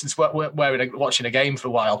shirt since watching a game for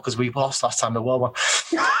a while because we lost last time we won one.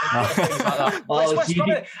 I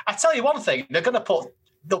tell you one thing,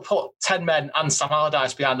 they'll put 10 men and Sam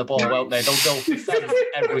Allardyce behind the ball, won't they? They'll defend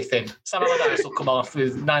everything. Sam Allardyce will come off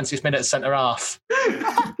with 90th minute centre half.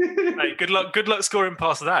 Hey, good luck scoring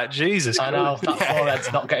past that. Jesus. I know that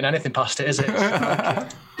forehead's not getting anything past it, is it?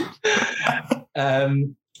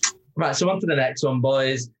 Right, so on to the next one,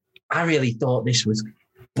 boys. I really thought this was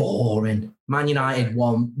boring. Man United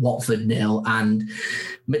won, Watford 0, and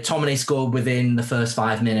McTominay scored within the first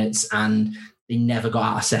 5 minutes, and they never got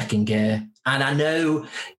out of second gear. And I know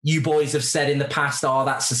you boys have said in the past,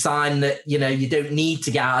 that's a sign that, you don't need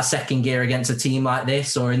to get out of second gear against a team like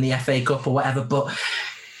this or in the FA Cup or whatever. But,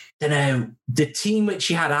 the team which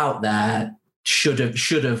you had out there should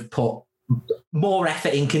have put more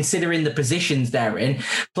effort in considering the positions they're in.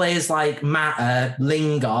 Players like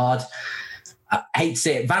Lingard, I hate to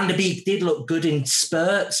say it, Van der Beek did look good in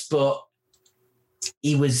spurts, but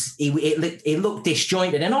it looked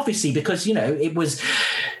disjointed, and obviously because the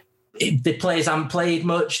players hadn't played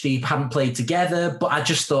much, they hadn't played together. But I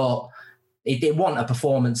just thought it wasn't a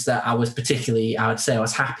performance that I was particularly, I would say, I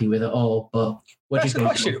was happy with at all. But what do you think?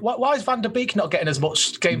 Question: why is Van der Beek not getting as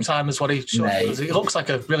much game time as what he should? Because he looks like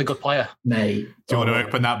a really good player. Mate, do you want to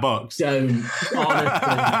open that box? Don't.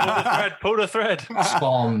 Honestly. Pull the thread.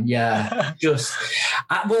 Spawn, yeah.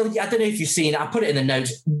 I don't know if you've seen it. I put it in the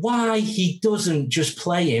notes. Why he doesn't just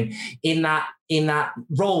play him in that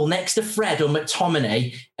role next to Fred or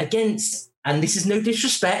McTominay against. And this is no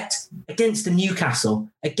disrespect, against the Newcastle,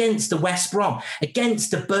 against the West Brom, against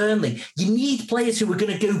the Burnley. You need players who are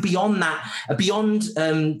going to go beyond that, beyond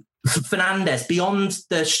Fernandes, beyond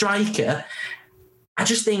the striker. I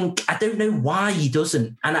just think, I don't know why he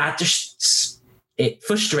doesn't. And it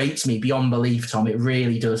frustrates me beyond belief, Tom. It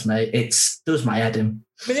really does, mate. It does my head in.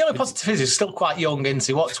 I mean, the only positive is he's still quite young, isn't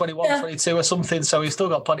he? 21, 22 or something, so he's still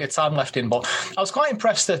got plenty of time left in. But I was quite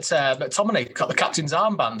impressed that McTominay got the captain's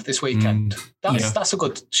armband this weekend. That's a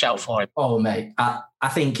good shout for him. Oh, mate, I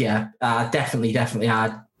think, definitely.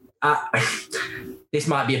 This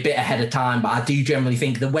might be a bit ahead of time, but I do generally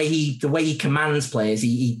think the way he commands players,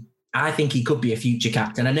 I think he could be a future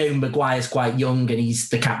captain. I know Maguire's quite young and he's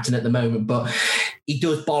the captain at the moment, but he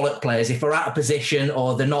does bollock players. If they're out of position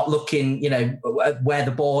or they're not looking, where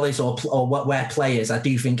the ball is or where players, I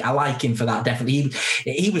do think I like him for that, definitely.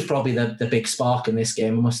 He was probably the big spark in this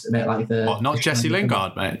game, I must admit. Not Jesse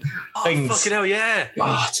Lingard, mate? Oh, fucking hell, yeah.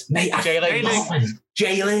 God, mate.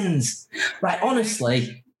 Jay Lins. Right,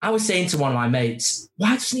 honestly, I was saying to one of my mates,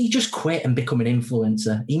 why doesn't he just quit and become an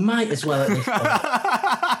influencer? He might as well at this point.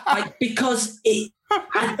 Because I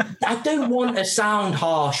don't want to sound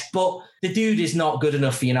harsh, but the dude is not good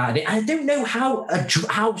enough for United. I don't know how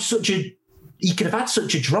he could have had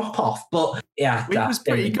such a drop off, but yeah. He was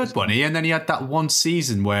pretty good, wasn't he? And then he had that one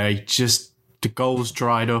season where the goals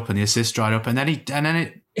dried up and the assists dried up, and then it.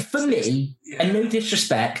 For me, and no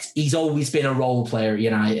disrespect, he's always been a role player at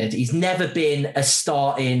United. He's never been a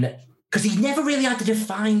starting, because he never really had a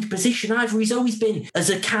defined position either. He's always been as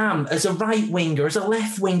a cam, as a right winger, as a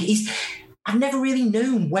left winger. I've never really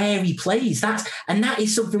known where he plays. That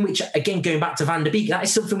is something which, again, going back to Van der Beek, that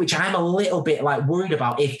is something which I'm a little bit worried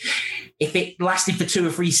about. If it lasted for 2 or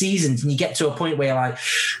 3 seasons and you get to a point where you're like,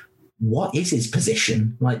 what is his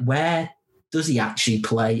position? Where does he actually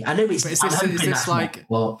play? I know it's. Is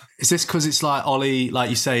this because it's like Ollie, like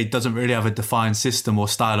you say, doesn't really have a defined system or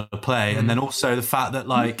style of play, and then also the fact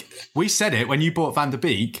that we said it when you bought Van der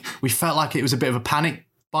Beek, we felt like it was a bit of a panic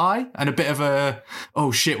buy and a bit of a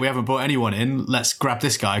oh shit, we haven't brought anyone in, let's grab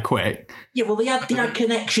this guy quick. Yeah, well, they had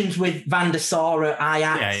connections with Van der Sar at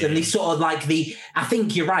Ajax, and they sort of I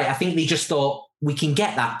think you're right. I think they just thought we can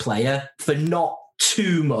get that player for not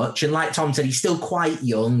too much, and like Tom said, he's still quite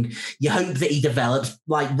young. You hope that he develops.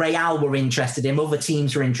 Real were interested in him, other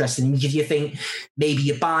teams were interested in him. You think maybe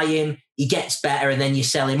you buy him, he gets better, and then you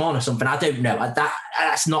sell him on or something. I don't know.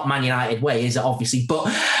 That's not Man United way, is it? Obviously, but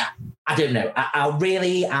I don't know.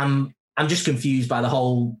 I'm just confused by the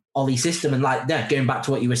whole Ollie system, and going back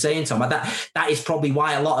to what you were saying, Tom. That is probably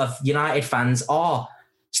why a lot of United fans are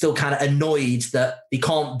still kind of annoyed that they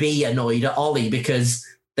can't be annoyed at Ollie, because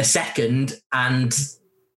the second and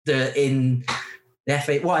in the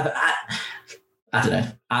FA, whatever. I don't know.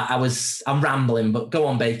 I'm rambling, but go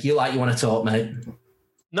on, Bake. You want to talk, mate?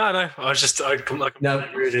 No. I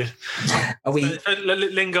really. Are we?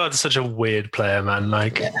 Lingard's such a weird player, man.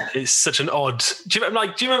 It's such an odd. Do you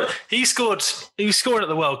remember he scored at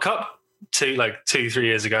the World Cup 2-3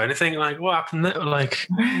 years ago, and you think what happened there?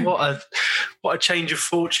 What a change of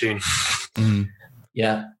fortune.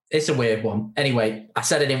 Yeah. It's a weird one. Anyway, I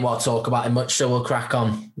said I didn't want to talk about it much, so we'll crack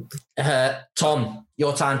on. Tom,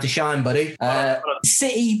 your time to shine, buddy.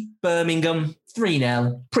 City, Birmingham,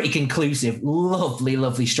 3-0. Pretty conclusive.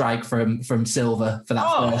 Lovely strike from Silva for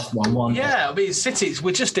that first one. Yeah, I mean, City,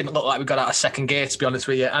 we just didn't look like we got out of second gear, to be honest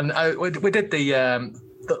with you. And we did the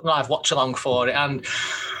live watch-along for it, and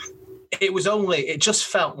it just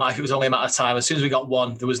felt like it was only a matter of time. As soon as we got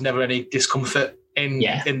one, there was never any discomfort in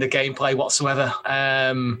the gameplay whatsoever.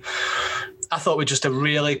 I thought we were just a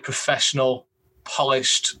really professional,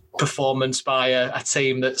 polished performance by a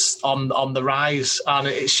team that's on the rise, and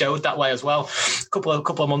it showed that way as well. A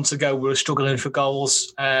couple of months ago, we were struggling for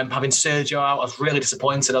goals. Having Sergio out, I was really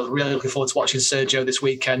disappointed. I was really looking forward to watching Sergio this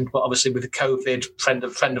weekend, but obviously with the COVID, friend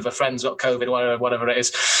of a friend's got COVID, whatever it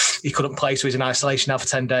is, he couldn't play, so he's in isolation now for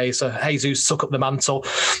 10 days. So Jesus took up the mantle,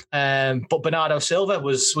 but Bernardo Silva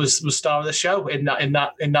was star of the show in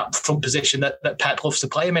that front position that Pep loves to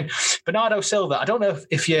play him in. Bernardo Silva, I don't know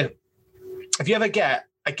if you ever get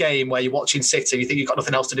a game where you're watching City, you think you've got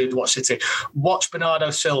nothing else to do to watch City, watch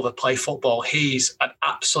Bernardo Silva play football. He's an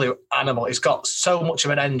absolute animal. He's got so much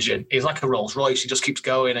of an engine. He's like a Rolls Royce. He just keeps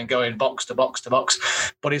going and going, box to box to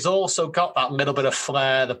box. But he's also got that little bit of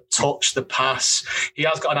flair, the touch, the pass. He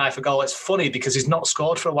has got an eye for goal. It's funny because he's not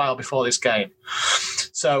scored for a while before this game.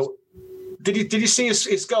 So did you see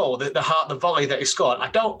his goal, the volley that he scored? I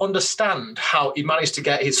don't understand how he managed to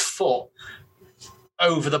get his foot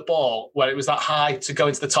over the ball where it was that high to go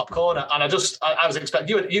into the top corner. And I was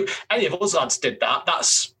expecting you any of us lads did that.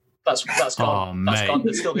 That's gone. That's gone.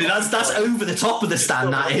 That's over the top of the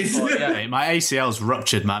stand. That is. Yeah. Mate, my ACL's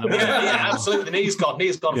ruptured, man. Yeah, absolutely. The knee's gone.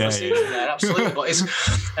 For a season there. Absolutely. But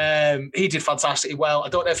he did fantastically well. I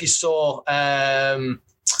don't know if you saw the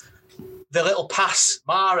little pass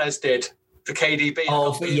Mahrez did for KDB. I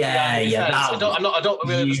don't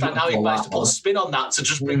really understand how he managed to put a spin on that to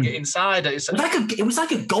just bring it inside. It was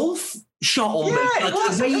like a golf shot almost. Yeah, it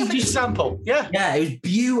was a perfect example. Yeah, it was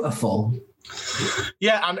beautiful.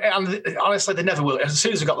 Yeah, and honestly, they never will. As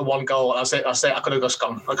soon as we got the one goal, I say I could have just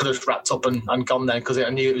gone. I could have wrapped up and gone there because I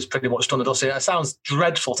knew it was pretty much done and dusted. It sounds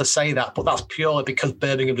dreadful to say that, but that's purely because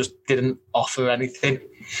Birmingham just didn't offer anything.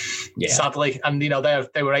 Yeah. Sadly, and they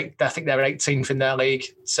were I think they were 18th in their league,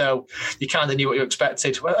 so you kind of knew what you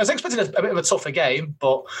expected. I was expecting a bit of a tougher game,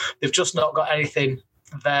 but they've just not got anything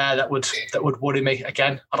there that would worry me.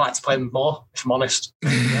 Again, I'd like to play them more, if I'm honest.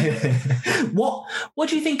 What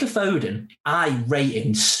do you think of Foden? I rate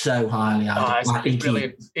him so highly. He's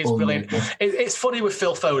brilliant. He's brilliant. It's funny with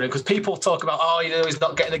Phil Foden because people talk about he's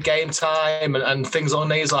not getting the game time and things on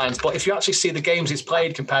these lines. But if you actually see the games he's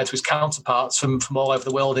played compared to his counterparts from all over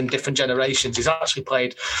the world in different generations, he's actually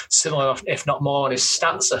played similar, if not more, and his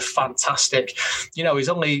stats are fantastic. He's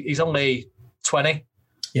only 20.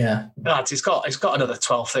 Yeah, lads, he's got another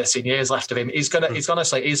 12, 13 years left of him. He's gonna.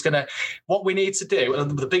 What we need to do,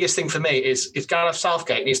 and the biggest thing for me is Gareth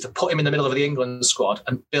Southgate needs to put him in the middle of the England squad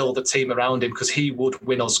and build a team around him because he would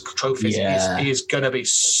win us trophies. Yeah. He is going to be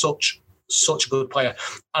such a good player,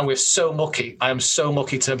 and we're so lucky. I am so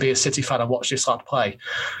lucky to be a City fan and watch this lad play.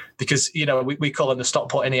 Because we call him the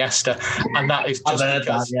Stockport Iniesta, and that is just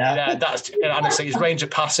because that's honestly his range of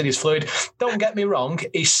passing is fluid. Don't get me wrong,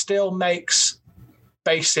 he still makes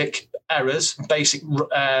basic errors, basic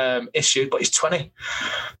issues, but he's 20 and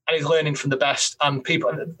he's learning from the best. And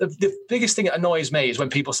people, the biggest thing that annoys me is when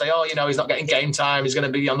people say, he's not getting game time, he's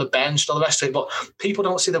going to be on the bench and all the rest of it. But people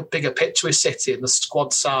don't see the bigger picture with City and the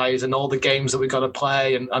squad size and all the games that we've got to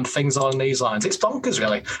play and things along these lines. It's bonkers,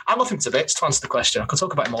 really. I love him to bits, to answer the question. I could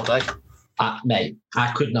talk about him all day. Mate,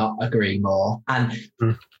 I could not agree more. And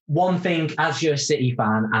one thing, as you're a City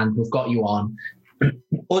fan and we've got you on,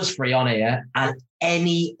 us three on here, and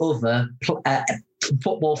any other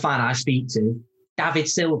football fan I speak to, David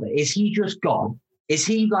Silva, is he just God? Is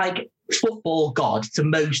he like football God to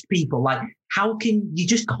most people? Like, how can you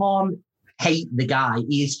just can't hate the guy?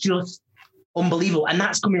 He is just unbelievable. And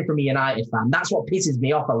that's coming from a United fan. That's what pisses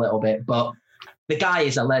me off a little bit. But the guy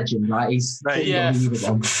is a legend, right? He's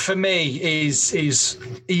unbelievable. For me, he's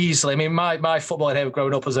easily. I mean, my football here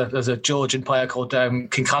growing up as a Georgian player called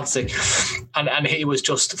Kinkadze, and he was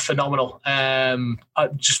just phenomenal.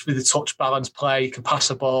 Just with the touch, balance, play, he could pass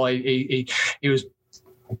the ball. He was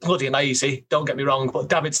bloody lazy. Don't get me wrong, but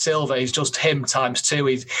David Silva is just him times two.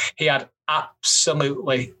 He had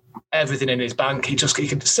absolutely everything in his bank.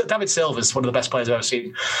 David Silva is one of the best players I've ever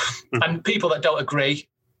seen, and people that don't agree.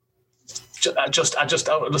 I just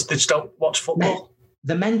don't watch football.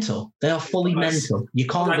 They're mental. They are fully mental. You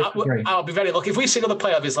can't disagree. I'll be very lucky. If we see another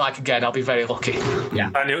player of his like again, I'll be very lucky. Yeah.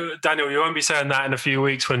 Daniel, you won't be saying that in a few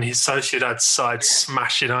weeks when his Sociedad side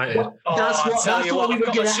smash United. That's what we were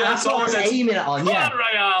going to. That's what I was aiming at on. Yeah.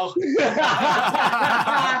 Real.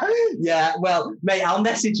 Yeah. Well, mate, I'll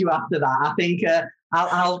message you after that. I think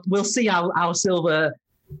we'll see how Silva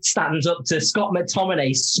stands up to Scott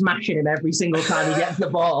McTominay smashing him every single time he gets the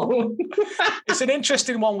ball. It's an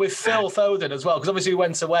interesting one with Phil Foden as well, because obviously he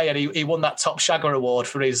went away and he won that Top Shagger award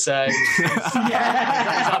for his antics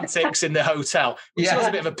in the hotel, which was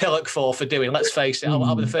a bit of a pillock for doing, let's face it.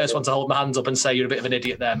 I'll be the first one to hold my hands up and say you're a bit of an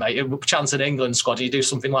idiot there, mate. A chance in England squad, you do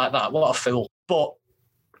something like that. What a fool. But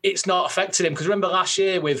it's not affected him, because remember last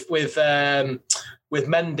year with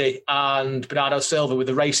Mendy and Bernardo Silva with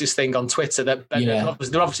the racist thing on Twitter, they're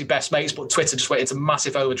obviously best mates, but Twitter just went into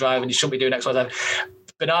massive overdrive and you shouldn't be doing X, Y, Z.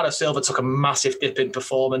 Bernardo Silva took a massive dip in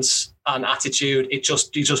performance and attitude. He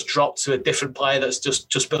just dropped to a different player that's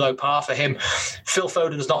just below par for him. Phil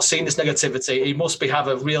Foden has not seen this negativity. He must have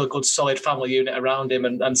a real good, solid family unit around him,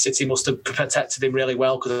 and City must have protected him really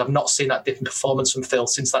well, because I've not seen that dip in performance from Phil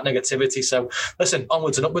since that negativity. So, listen,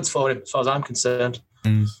 onwards and upwards for him, as far as I'm concerned.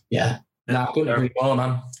 Yeah. No, I couldn't agree more,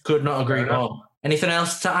 man. Could not agree more. Anything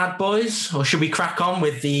else to add, boys? Or should we crack on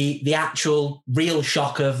with the actual real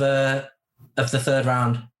shock of the third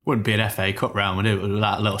round? Wouldn't be an FA Cup round, would it? With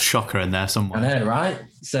that little shocker in there somewhere. I know, right?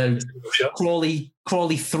 So Crawley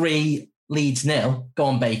 3, Leeds 0. Go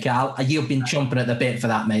on, Baker. You've been chomping at the bit for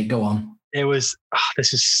that, mate. Go on. It was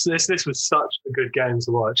this was such a good game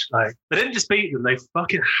to watch. Like, they didn't just beat them; they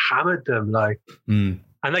fucking hammered them. Like, and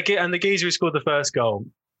the geezer who scored the first goal.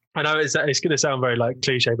 I know it's going to sound very like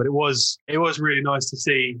cliche, but it was really nice to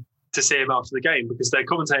see him after the game, because the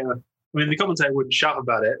commentator wouldn't shout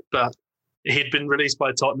about it, but he'd been released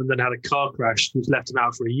by Tottenham, then had a car crash which left him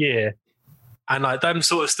out for a year. And like them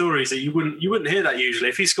sort of stories that you wouldn't hear that usually.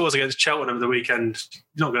 If he scores against Cheltenham the weekend,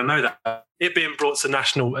 you're not going to know that. It being brought to the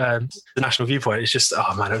national viewpoint, it's just,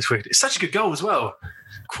 oh man, it was weird. It's such a good goal as well.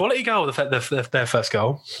 Quality goal, their first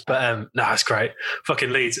goal. But it's great. Fucking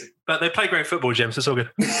Leeds. But they play great football, Jim, so it's all good.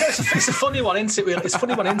 It's a funny one, isn't it? It's a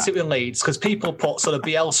funny one, isn't it, with Leeds? Because people put sort of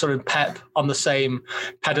Bielsa and Pep on the same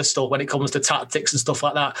pedestal when it comes to tactics and stuff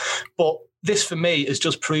like that. But this, for me, has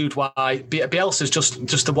just proved why Bielsa's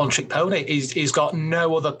just a one-trick pony. He's got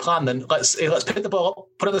no other plan than let's pick the ball up,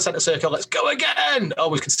 put it in the centre circle, let's go again. Oh,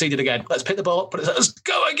 we've conceded again. Let's pick the ball up, let's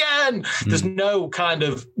go again. There's no kind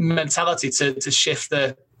of mentality to shift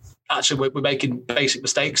the... Actually, we're making basic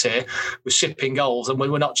mistakes here. We're shipping goals and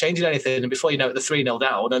we're not changing anything. And before you know it, they're 3-0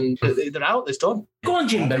 down and they're out. It's done. Go on,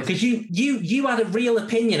 Jimbo, because you had a real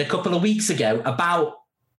opinion a couple of weeks ago about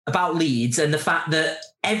Leeds and the fact that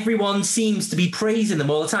everyone seems to be praising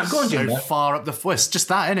them all the time. Go on, Jimbo. So far up the... It's just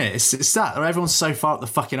that, innit? It's that. Everyone's so far up the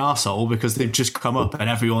fucking arsehole because they've just come up and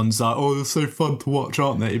everyone's like, oh, they're so fun to watch,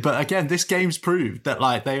 aren't they? But again, this game's proved that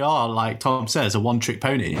like they are, like Tom says, a one-trick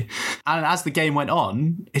pony. And as the game went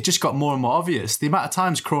on, it just got more and more obvious. The amount of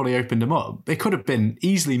times Crawley opened them up, it could have been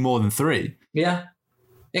easily more than 3. Yeah,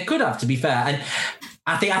 it could have, to be fair. And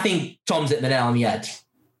I think Tom's hit the nail on the head.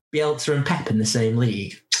 Bielsa and Pep in the same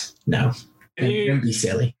league. No. Don't be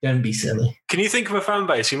silly. Don't be silly. Can you think of a fan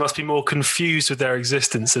base who must be more confused with their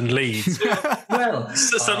existence than Leeds? Well,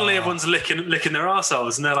 so suddenly everyone's licking their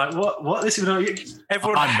arseholes and they're like, what? This is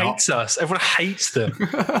everyone hates us. Everyone hates them.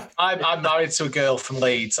 I'm married to a girl from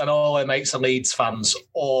Leeds and all her mates are Leeds fans.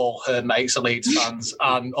 All her mates are Leeds fans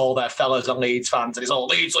and all their fellows are Leeds fans. And it's all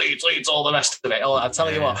Leeds, all the rest of it. I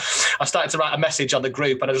tell you what, I started to write a message on the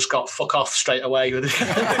group and I just got fuck off straight away.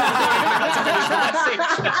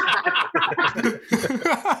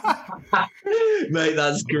 Mate,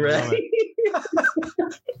 that's great.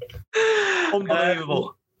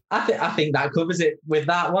 Unbelievable. I think that covers it with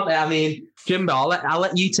that one. I mean, Jimbo, I'll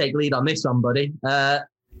let you take lead on this one, buddy.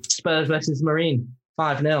 Spurs versus Marine,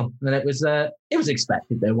 5-0, and it was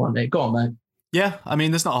expected though, wasn't it? Go on, mate. Yeah, I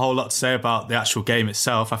mean, there's not a whole lot to say about the actual game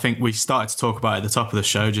itself. I think we started to talk about it at the top of the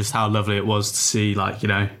show, just how lovely it was to see, like, you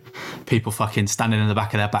know, people fucking standing in the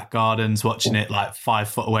back of their back gardens, watching it like 5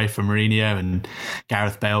 foot away from Mourinho and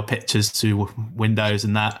Gareth Bale pictures through windows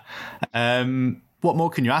and that. What more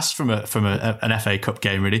can you ask from an FA Cup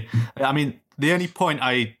game, really? I mean, the only point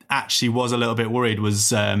I actually was a little bit worried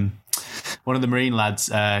was one of the Marine lads,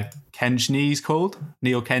 Kenjni's called,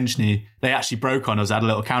 Neil Kenjni. They actually broke on us, had a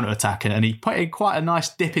little counter-attack, and he put in quite a nice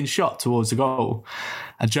dipping shot towards the goal.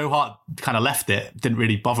 And Joe Hart kind of left it, didn't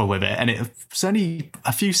really bother with it, and it was only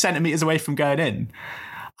a few centimetres away from going in.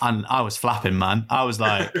 And I was flapping, man. I was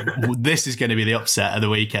like, this is going to be the upset of the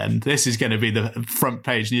weekend. This is going to be the front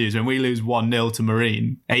page news when we lose 1-0 to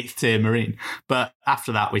Marine, 8th tier Marine. But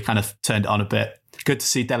after that, we kind of turned it on a bit. Good to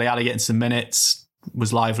see Dele Alli getting some minutes.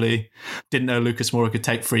 Was lively. Didn't know Lucas Moura could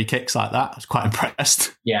take free kicks like that. I was quite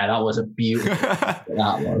impressed. Yeah, that was a beautiful.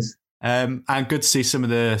 That was. And good to see some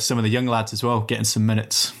of the young lads as well getting some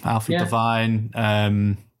minutes. Alfie Devine,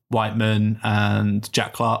 Whiteman, and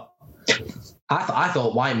Jack Clark. I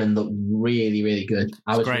thought Whiteman looked really, really good.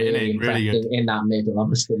 I was great, really impressed in that middle. I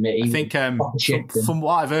must admit. I think from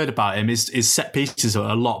what I've heard about him, his set pieces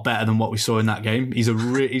are a lot better than what we saw in that game. He's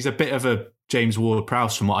a bit of a James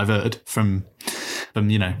Ward-Prowse from what I've heard from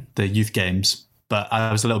you know, the youth games. But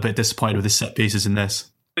I was a little bit disappointed with his set pieces in this.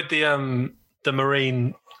 With the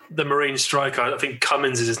Marine the Marine striker, I think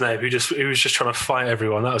Cummins is his name, who was just trying to fight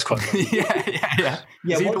everyone. That was quite funny. yeah.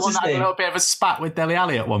 Is he the one that had a little bit of a spat with Dele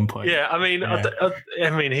Alli at one point? Yeah, I mean,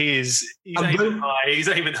 he's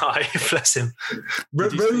aiming high. Bless him.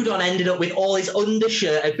 Rodon ended up with all his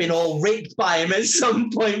undershirt had been all ripped by him at some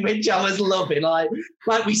point, which I was loving. Like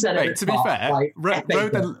we said. Wait, to be fair,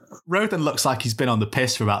 Rodon looks like he's been on the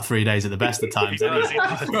piss for about 3 days at the best of times.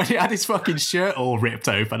 He had his fucking shirt all ripped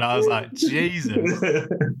open. I was like, Jesus. Do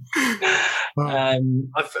you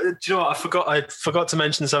know what? I forgot to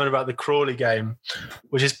mention something about the Crawley game,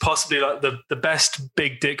 which is possibly like the best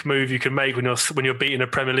big dick move you can make when you're beating a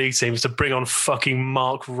Premier League team is to bring on fucking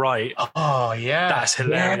Mark Wright. Oh yeah, that's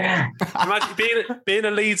hilarious. Yeah. Imagine being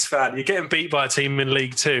a Leeds fan, you're getting beat by a team in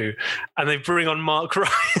League Two, and they bring on Mark Wright.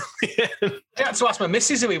 I had to ask my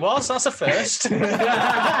missus who he was. That's a first. You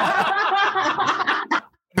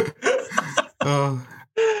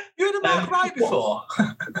heard of Mark Wright before?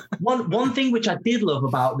 One thing which I did love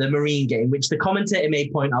about the Marine game, which the commentator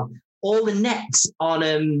made point of, all the nets on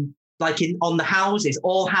on the houses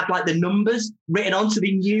all had like the numbers written on, so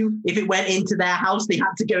they knew if it went into their house, they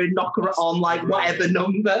had to go and knock on like whatever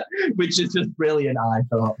number, which is just brilliant, I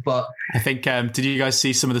thought. But I think, did you guys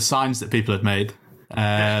see some of the signs that people had made?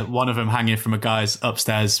 One of them hanging from a guy's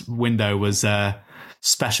upstairs window was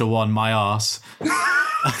 "Special One, my arse."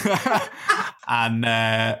 And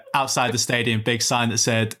outside the stadium, big sign that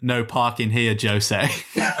said "No parking here, Jose."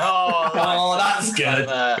 Oh, that's good.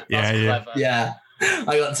 Yeah.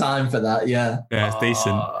 I got time for that. Yeah, it's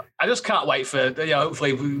decent. I just can't wait for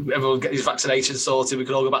hopefully everyone get these vaccinations sorted. We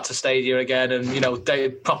can all go back to Stadia again,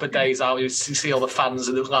 and proper days out. You see all the fans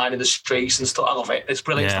in the line in the streets and stuff. I love it. It's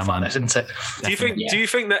brilliant stuff like this, isn't it? Definitely. Do you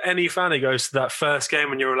think that any fan who goes to that first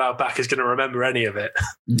game when you're allowed back is going to remember any of it?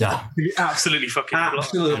 No, absolutely fucking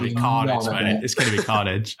absolutely carnage, mate. It's going to be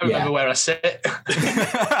carnage. I remember where I sit.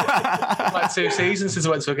 Like 2 seasons since I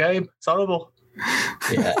went to a game. It's horrible.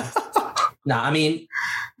 Yeah. No, I mean,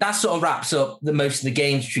 that sort of wraps up most of the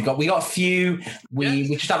games which we got. We got a few.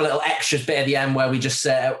 We just have a little extras bit at the end where we just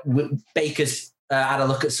Baker's had a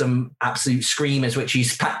look at some absolute screamers which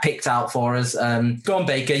he's picked out for us. Go on,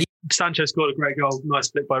 Baker. Sancho scored a great goal. Nice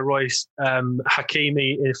flick by Royce.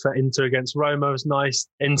 Hakimi for Inter against Roma was nice.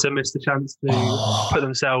 Inter missed the chance to put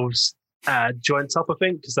themselves joint top, I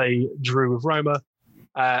think, because they drew with Roma.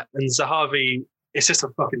 And Zahavi, it's just a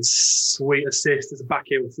fucking sweet assist. It's a back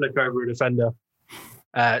heel flick over a defender.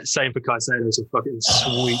 Same for Caicedo. It's a fucking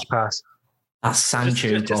sweet pass. That's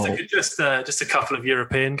Sancho goal. Just a couple of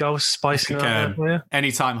European goals spicing up there.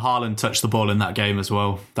 Anytime Haaland touched the ball in that game as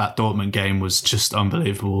well, that Dortmund game was just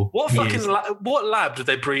unbelievable. What lab did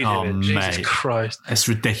they breed him in? Jesus Christ. It's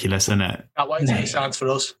ridiculous, isn't it? Can't wait until he signs for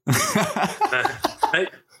us.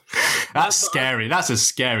 That's scary. That's a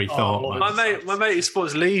scary thought. My mate who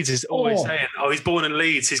supports Leeds is always saying, he's born in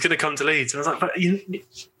Leeds, he's going to come to Leeds. And I was like, but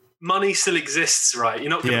money still exists, right? You're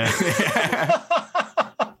not going to...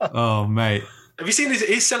 Oh, mate. Have you seen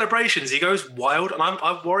his celebrations? He goes wild. And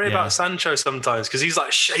I worry about Sancho sometimes because he's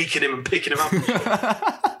like shaking him and picking him up.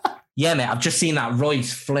 Yeah, mate, I've just seen that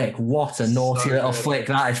Royce flick. What a naughty little flick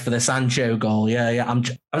that is for the Sancho goal. Yeah.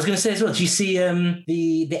 I was going to say as well, do you see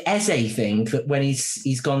the Eze thing that when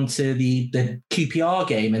he's gone to the QPR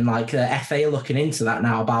game and like the FA are looking into that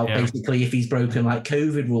now about basically if he's broken like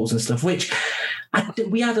COVID rules and stuff, which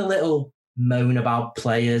we had a little moan about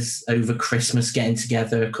players over Christmas getting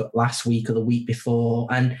together last week or the week before.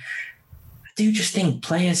 And I do just think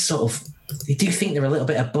players sort of, they do think they're a little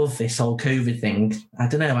bit above this whole COVID thing. I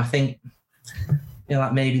don't know. I think,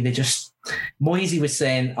 like maybe they just... Moisey was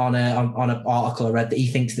saying on an article I read that he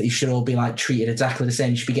thinks that he should all be like treated exactly the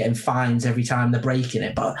same. You should be getting fines every time they're breaking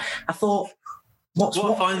it. But I thought, what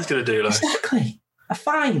a fine's going to do? Like? Exactly. A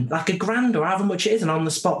fine, like $1,000 or however much it is, an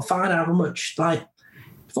on-the-spot fine, however much. Like,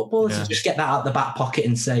 footballers just get that out of the back pocket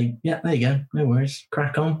and say, yeah, there you go. No worries.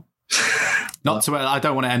 Crack on. I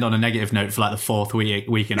don't want to end on a negative note for like the 4th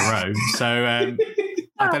week in a row. So I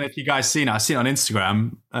don't know if you guys seen it. I've seen it on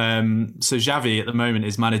Instagram. So Xavi at the moment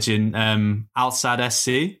is managing Al Sadd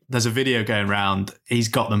SC. There's a video going around. He's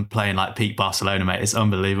got them playing like peak Barcelona, mate. It's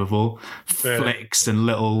unbelievable. Flicks and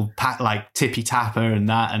little like tippy tapper and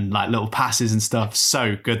that, and like little passes and stuff.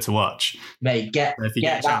 So good to watch. Mate, get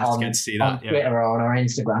that on Twitter or on our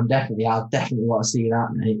Instagram. Definitely, I'll definitely want to see that,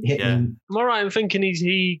 mate. Am I right in thinking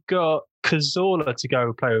he got Cazorla to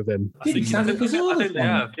go play with him? I think they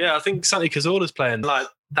have. Yeah, I think Santi Cazorla's playing. Like,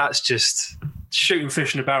 that's just shooting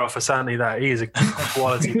fish in a barrel for Santi. That he is a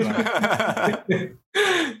quality player.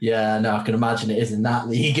 Yeah, no, I can imagine it is in that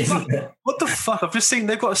league, isn't it? What the fuck? I've just seen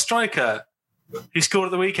they've got a striker who scored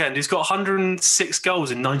at the weekend. He's got 106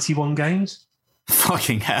 goals in 91 games.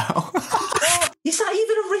 Fucking hell. Is that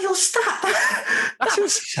even a real stat? That's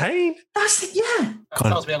insane. Yeah. That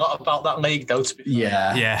tells me a lot about that league, though. To be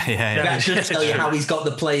fair. Yeah. That should tell you how he's got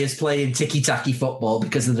the players playing ticky-tacky football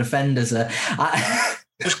because the defenders are...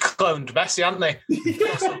 Just cloned Messi, haven't they?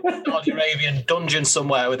 Some Saudi Arabian dungeon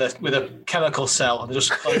somewhere with a chemical cell, and they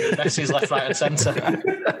just cloned Messi's left, right, and centre.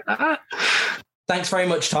 Thanks very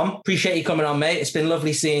much, Tom. Appreciate you coming on, mate. It's been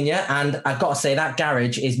lovely seeing you. And I've got to say, that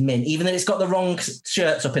garage is mint, even though it's got the wrong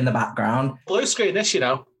shirts up in the background. Blue screen, this, you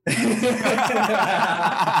know.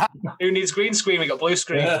 Who needs green screen? We got blue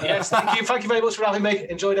screen. Yes, thank you. Thank you very much for having me.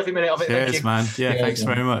 Enjoyed every minute of it. Cheers, thank you. man. Yeah, thanks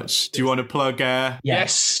very much. Do you want to plug?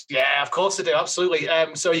 Yes, yeah, of course I do. Absolutely.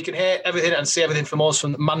 So you can hear everything and see everything from us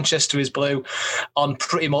from Manchester is Blue on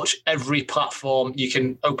pretty much every platform you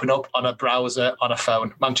can open up on a browser, on a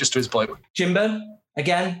phone. Manchester is Blue. Jimbo,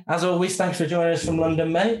 again, as always, thanks for joining us from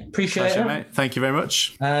London, mate. Appreciate it. Mate. Thank you very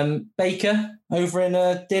much. Baker, over in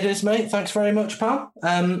Didders, mate. Thanks very much, pal.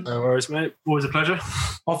 No worries, mate. Always a pleasure.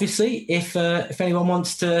 Obviously, if anyone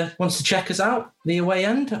wants to check us out, The Away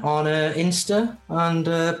End on Insta and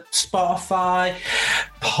Spotify,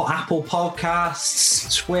 Apple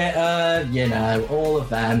Podcasts, Twitter, all of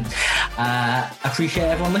them. Appreciate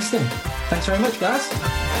everyone listening. Thanks very much, guys.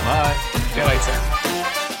 Bye. See you later.